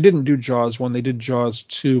Jaws. Well, they didn't do Jaws 1. They did Jaws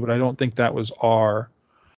 2, but I don't think that was R.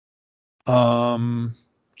 I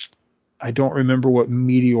don't remember what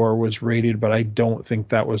Meteor was rated, but I don't think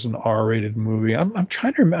that was an R-rated movie. I'm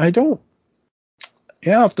trying to remember.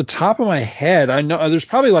 Off the top of my head, I know there's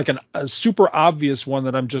probably like a super obvious one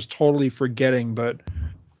that I'm just totally forgetting, but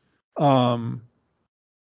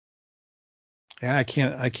I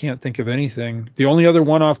can't think of anything. The only other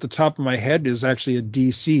one off the top of my head is actually a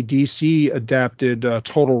DC. DC adapted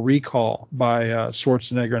Total Recall by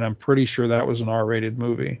Schwarzenegger, and I'm pretty sure that was an R-rated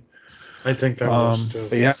movie. I think that was too.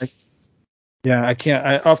 But I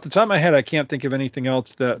can't. Off the top of my head, I can't think of anything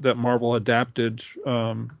else that Marvel adapted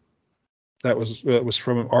that was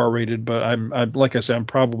from R-rated. But I'm like I said, I'm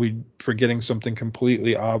probably forgetting something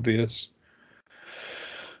completely obvious.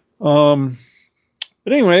 But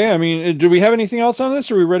anyway, I mean, do we have anything else on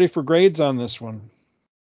this? Or are we ready for grades on this one?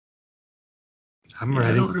 I'm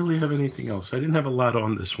ready. I don't really have anything else. I didn't have a lot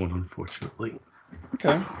on this one, unfortunately.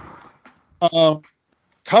 Okay.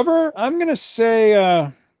 Cover, I'm gonna say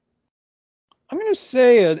an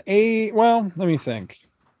A. Well, let me think.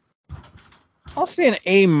 I'll say an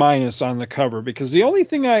A minus on the cover, because the only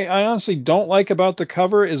thing I honestly don't like about the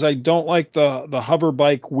cover is I don't like the hover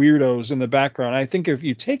bike weirdos in the background. I think if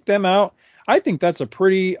you take them out, I think that's a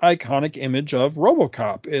pretty iconic image of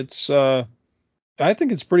RoboCop. I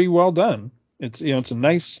think it's pretty well done. It's a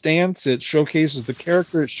nice stance. It showcases the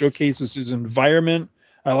character. It showcases his environment.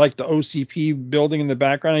 I like the OCP building in the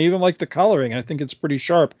background. I even like the coloring. I think it's pretty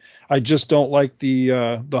sharp. I just don't like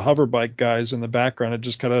the hover bike guys in the background. It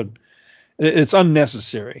just kind of it's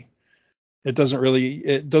unnecessary. It doesn't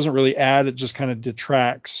really add. It just kind of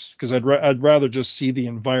detracts, because I'd rather just see the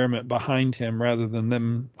environment behind him rather than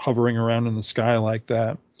them hovering around in the sky like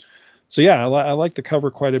that. So yeah, I like the cover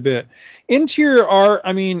quite a bit. Interior art,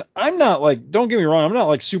 I mean, I'm not like, don't get me wrong, I'm not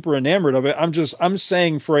like super enamored of it. I'm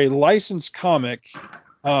saying for a licensed comic,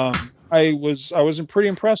 I was pretty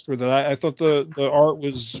impressed with it. I thought the art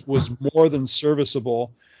was more than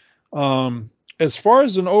serviceable. As far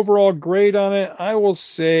as an overall grade on it, I will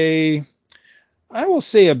say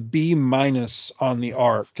a B minus on the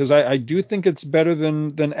art, because I do think it's better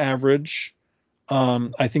than average.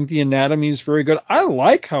 I think the anatomy is very good. I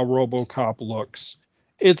like how RoboCop looks.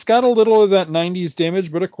 It's got a little of that 90s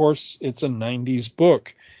damage, but of course it's a 90s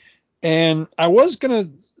book. And I was going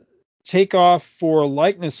to take off for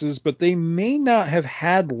likenesses, but they may not have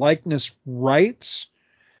had likeness rights.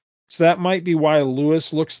 So that might be why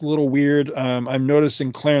Lewis looks a little weird. I'm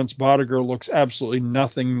noticing Clarence Bodiger looks absolutely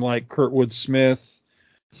nothing like Kurtwood Smith.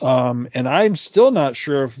 And I'm still not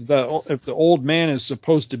sure if the old man is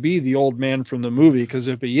supposed to be the old man from the movie, because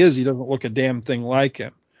if he is, he doesn't look a damn thing like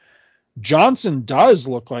him. Johnson does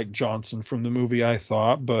look like Johnson from the movie, I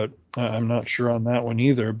thought, but I'm not sure on that one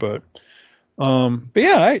either. But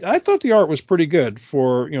yeah, I thought the art was pretty good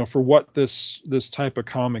for what this type of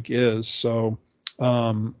comic is. So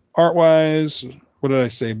art wise, what did I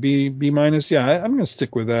say? B minus? Yeah, I'm gonna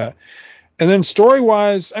stick with that. And then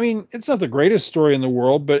story-wise, I mean, it's not the greatest story in the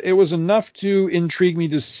world, but it was enough to intrigue me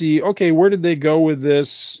to see, okay, where did they go with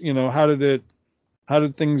this? How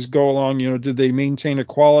did things go along? Did they maintain a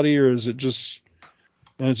quality, or is it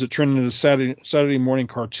turn into Saturday morning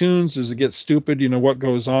cartoons? Does it get stupid? What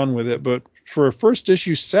goes on with it? But for a first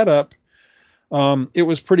issue setup, it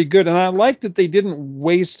was pretty good. And I like that they didn't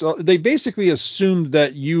waste. They basically assumed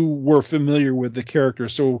that you were familiar with the character.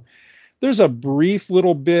 So there's a brief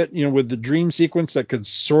little bit, with the dream sequence that could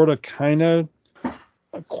sort of kind of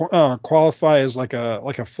qualify as like a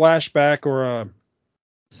flashback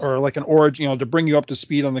or like an origin, to bring you up to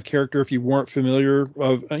speed on the character if you weren't familiar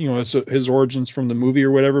of, his origins from the movie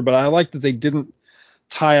or whatever. But I like that they didn't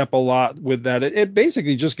tie up a lot with that. It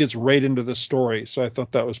basically just gets right into the story. So I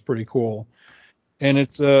thought that was pretty cool. And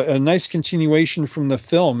it's a nice continuation from the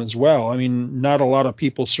film as well. I mean, not a lot of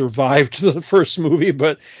people survived the first movie,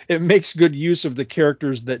 but it makes good use of the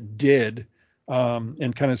characters that did,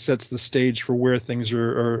 and kind of sets the stage for where things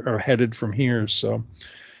are headed from here. So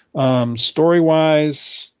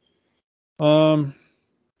story-wise, I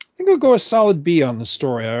think I'll go a solid B on the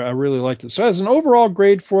story. I really liked it. So as an overall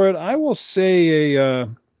grade for it, I will say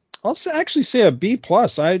actually say a B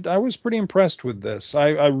plus. I was pretty impressed with this.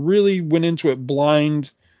 I really went into it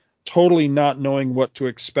blind, totally not knowing what to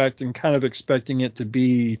expect, and kind of expecting it to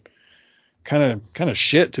be kind of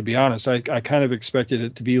shit, to be honest. I kind of expected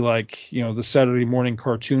it to be like, the Saturday morning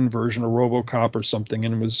cartoon version of RoboCop or something,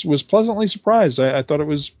 and was pleasantly surprised. I thought it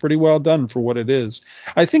was pretty well done for what it is.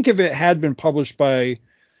 I think if it had been published by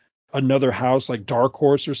another house like Dark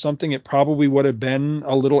Horse or something, it probably would have been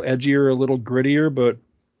a little edgier, a little grittier, but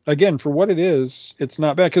again, for what it is, it's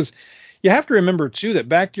not bad. Because you have to remember too that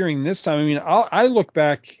back during this time, I mean, I look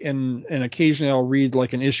back and occasionally I'll read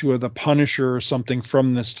like an issue of The Punisher or something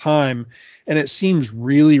from this time, and it seems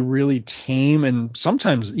really, really tame and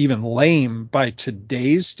sometimes even lame by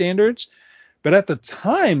today's standards. But at the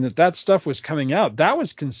time that stuff was coming out, that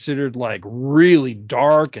was considered like really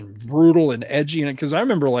dark and brutal and edgy. And because I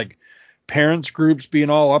remember like parents groups being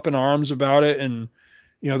all up in arms about it, and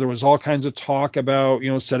there was all kinds of talk about,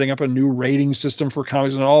 setting up a new rating system for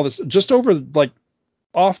comics and all this just over like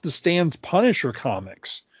off the stands Punisher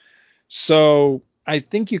comics. So I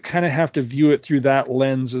think you kind of have to view it through that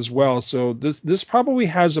lens as well. So this probably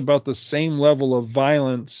has about the same level of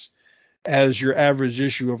violence as your average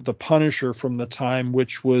issue of the Punisher from the time,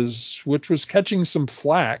 which was catching some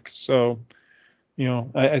flack. So,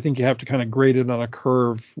 I think you have to kind of grade it on a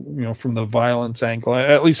curve, from the violence angle.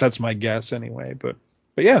 At least that's my guess anyway. But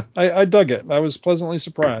yeah, I dug it. I was pleasantly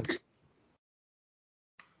surprised.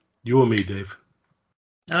 You or me, Dave?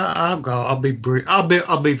 I'll go. I'll be brief.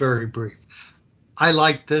 I'll be very brief. I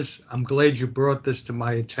like this. I'm glad you brought this to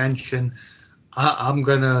my attention. I'm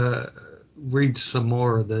gonna read some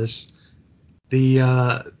more of this.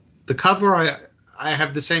 The cover, I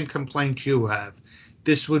have the same complaint you have.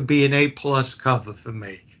 This would be an A+ cover for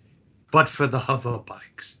me, but for the hover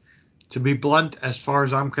bikes. To be blunt, as far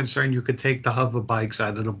as I'm concerned, you could take the hover bikes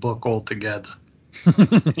out of the book altogether.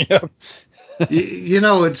 Yeah.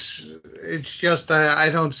 It's just I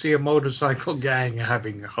don't see a motorcycle gang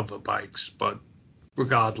having hover bikes, but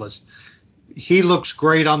regardless, he looks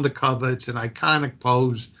great on the cover. It's an iconic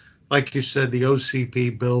pose, like you said, the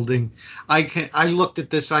OCP building. I looked at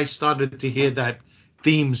this, I started to hear that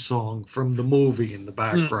theme song from the movie in the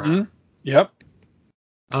background. Mm-hmm. Yep.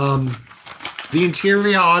 The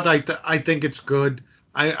interior art, I think it's good.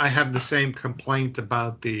 I have the same complaint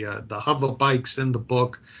about the hover bikes in the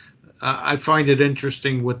book. I find it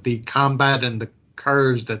interesting with the combat and the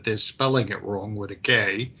cars that they're spelling it wrong with a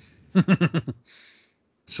K.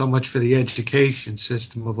 So much for the education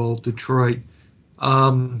system of old Detroit.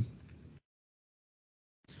 A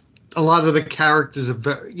lot of the characters are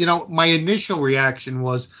very, my initial reaction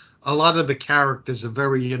was a lot of the characters are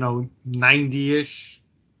very, 90-ish,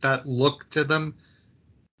 that look to them.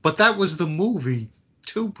 But that was the movie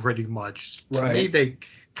too, pretty much. To me, they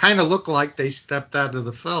kind of look like they stepped out of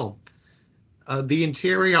the film. The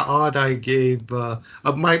interior art I gave,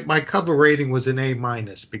 my cover rating was an A-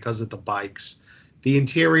 because of the bikes. The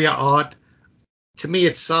interior art, to me,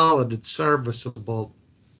 it's solid, it's serviceable.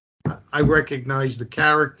 I recognize the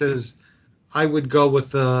characters. I would go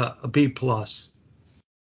with a B+.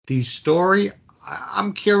 The story,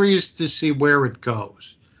 I'm curious to see where it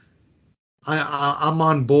goes. I'm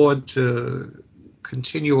on board to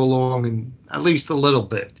continue along in at least a little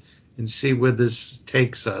bit and see where this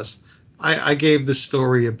takes us. I gave the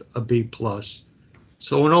story a B+.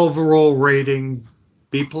 So an overall rating,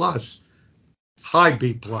 B+. High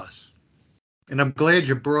B+. And I'm glad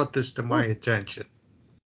you brought this to my attention.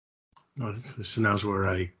 So now's where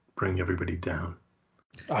I bring everybody down.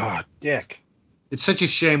 Ah, dick. It's such a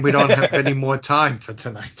shame we don't have any more time for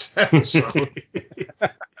tonight's episode.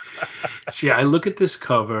 See, I look at this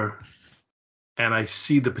cover and I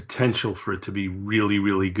see the potential for it to be really,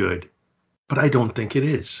 really good. But I don't think it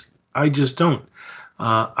is. I just don't.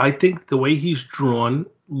 I think the way he's drawn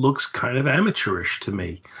looks kind of amateurish to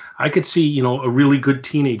me. I could see, a really good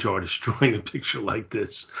teenage artist drawing a picture like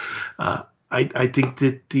this. I think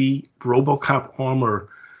that the Robocop armor,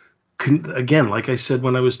 again, like I said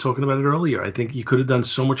when I was talking about it earlier, I think you could have done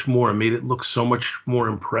so much more and made it look so much more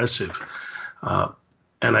impressive.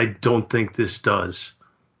 And I don't think this does.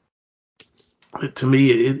 To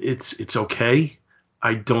me, it's okay.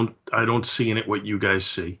 I don't see in it what you guys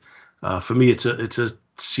see. For me, it's a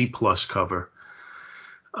C+ cover.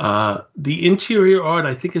 The interior art,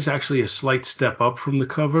 I think, is actually a slight step up from the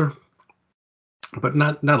cover, but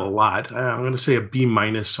not a lot. I'm going to say a B-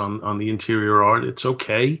 on the interior art. It's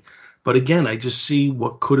okay, but again, I just see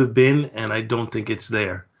what could have been, and I don't think it's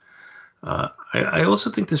there. I also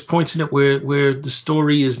think there's points in it where the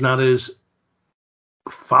story is not as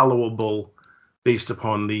followable based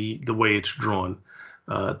upon the way it's drawn.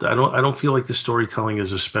 I don't feel like the storytelling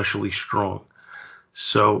is especially strong.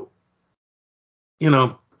 So,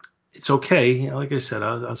 it's okay. Like I said,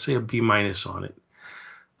 I'll say a B- on it.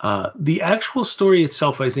 The actual story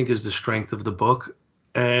itself, I think, is the strength of the book.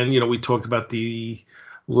 And, we talked about the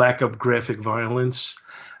lack of graphic violence.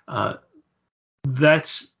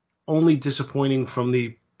 That's only disappointing from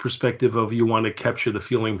the perspective of you want to capture the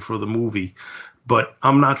feeling for the movie. But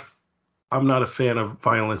I'm not a fan of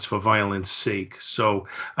violence for violence sake. So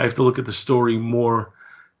I have to look at the story more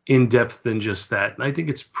in depth than just that. And I think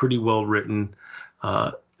it's pretty well written.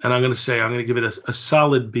 And I'm going to give it a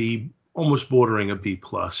solid B, almost bordering a B+.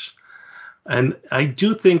 And I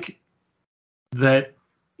do think that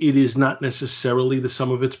it is not necessarily the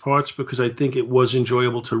sum of its parts, because I think it was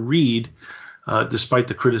enjoyable to read, despite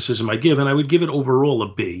the criticism I give. And I would give it overall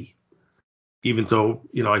a B, even though,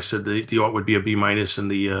 I said the art would be a B- and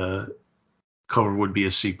the cover would be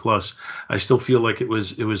a C+. I still feel like it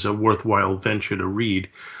was a worthwhile venture to read.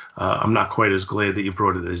 I'm not quite as glad that you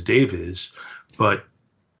brought it as Dave is, but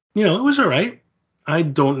it was all right. I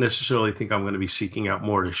don't necessarily think I'm going to be seeking out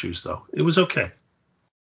more issues, though. It was okay.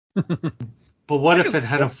 But what if it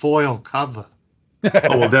had a foil cover?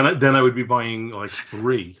 Oh, well, then I would be buying like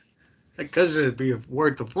 3. Because it'd be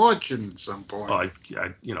worth a fortune at some point. Oh,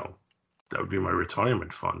 that would be my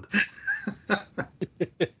retirement fund.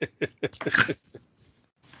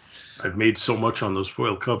 I've made so much on those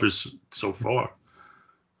foil covers so far.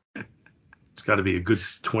 It's got to be a good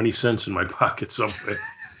 20 cents in my pocket somewhere.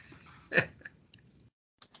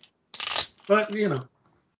 But,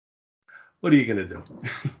 what are you going to do?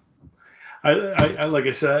 I like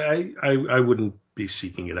I said, I wouldn't be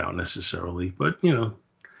seeking it out necessarily. But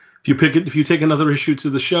if you take another issue to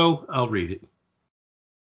the show, I'll read it.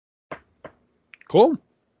 Cool.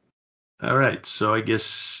 All right, so I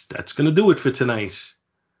guess that's going to do it for tonight.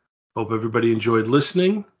 Hope everybody enjoyed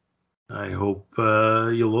listening. I hope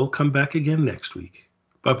you'll all come back again next week.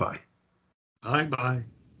 Bye-bye. Bye-bye.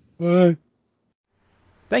 Bye.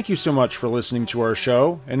 Thank you so much for listening to our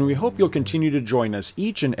show, and we hope you'll continue to join us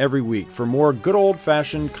each and every week for more good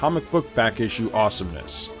old-fashioned comic book back issue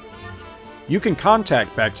awesomeness. You can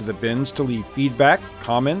contact Back to the Bins to leave feedback,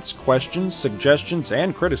 comments, questions, suggestions,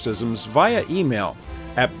 and criticisms via email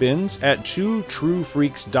at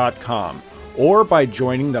bins@twotruefreaks.com or by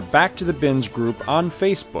joining the Back to the Bins group on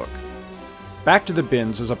Facebook. Back to the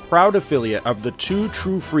Bins is a proud affiliate of the Two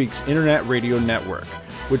True Freaks Internet Radio Network,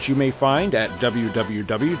 which you may find at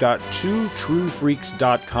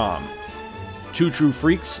www.twotruefreaks.com. Two True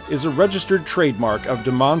Freaks is a registered trademark of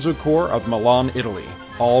DiManzo Corps of Milan, Italy.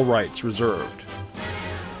 All rights reserved.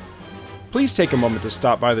 Please take a moment to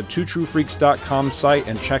stop by the twotruefreaks.com site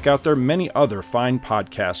and check out their many other fine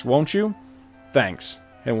podcasts, won't you? Thanks,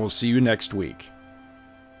 and we'll see you next week.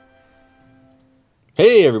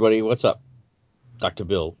 Hey everybody, what's up? Dr.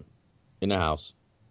 Bill in the house.